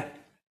appear,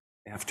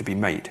 they have to be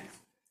made.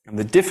 And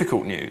the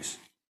difficult news,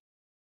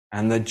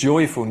 and the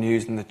joyful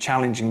news, and the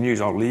challenging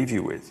news I'll leave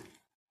you with,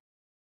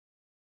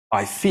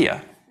 I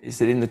fear, is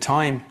that in the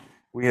time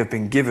we have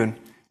been given,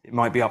 it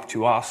might be up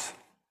to us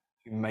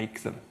to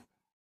make them.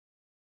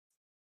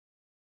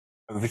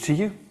 Over to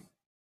you.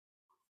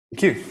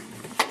 Thank you.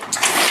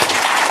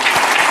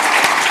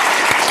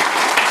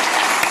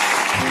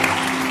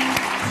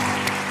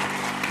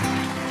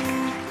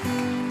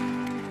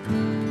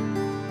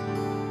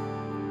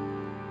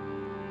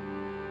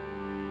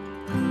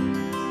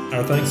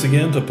 Our thanks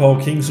again to Paul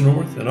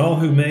Kingsnorth and all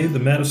who made the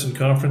Madison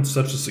Conference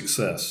such a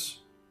success.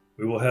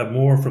 We will have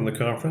more from the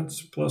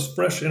conference, plus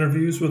fresh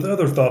interviews with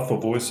other thoughtful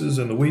voices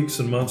in the weeks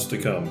and months to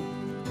come.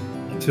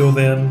 Until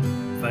then,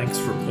 thanks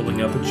for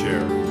pulling up a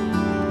chair.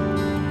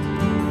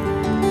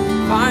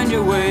 Find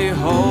your way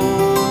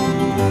home.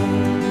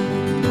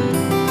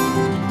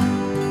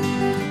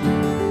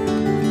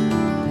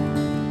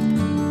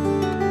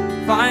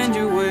 Find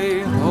your way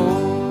home.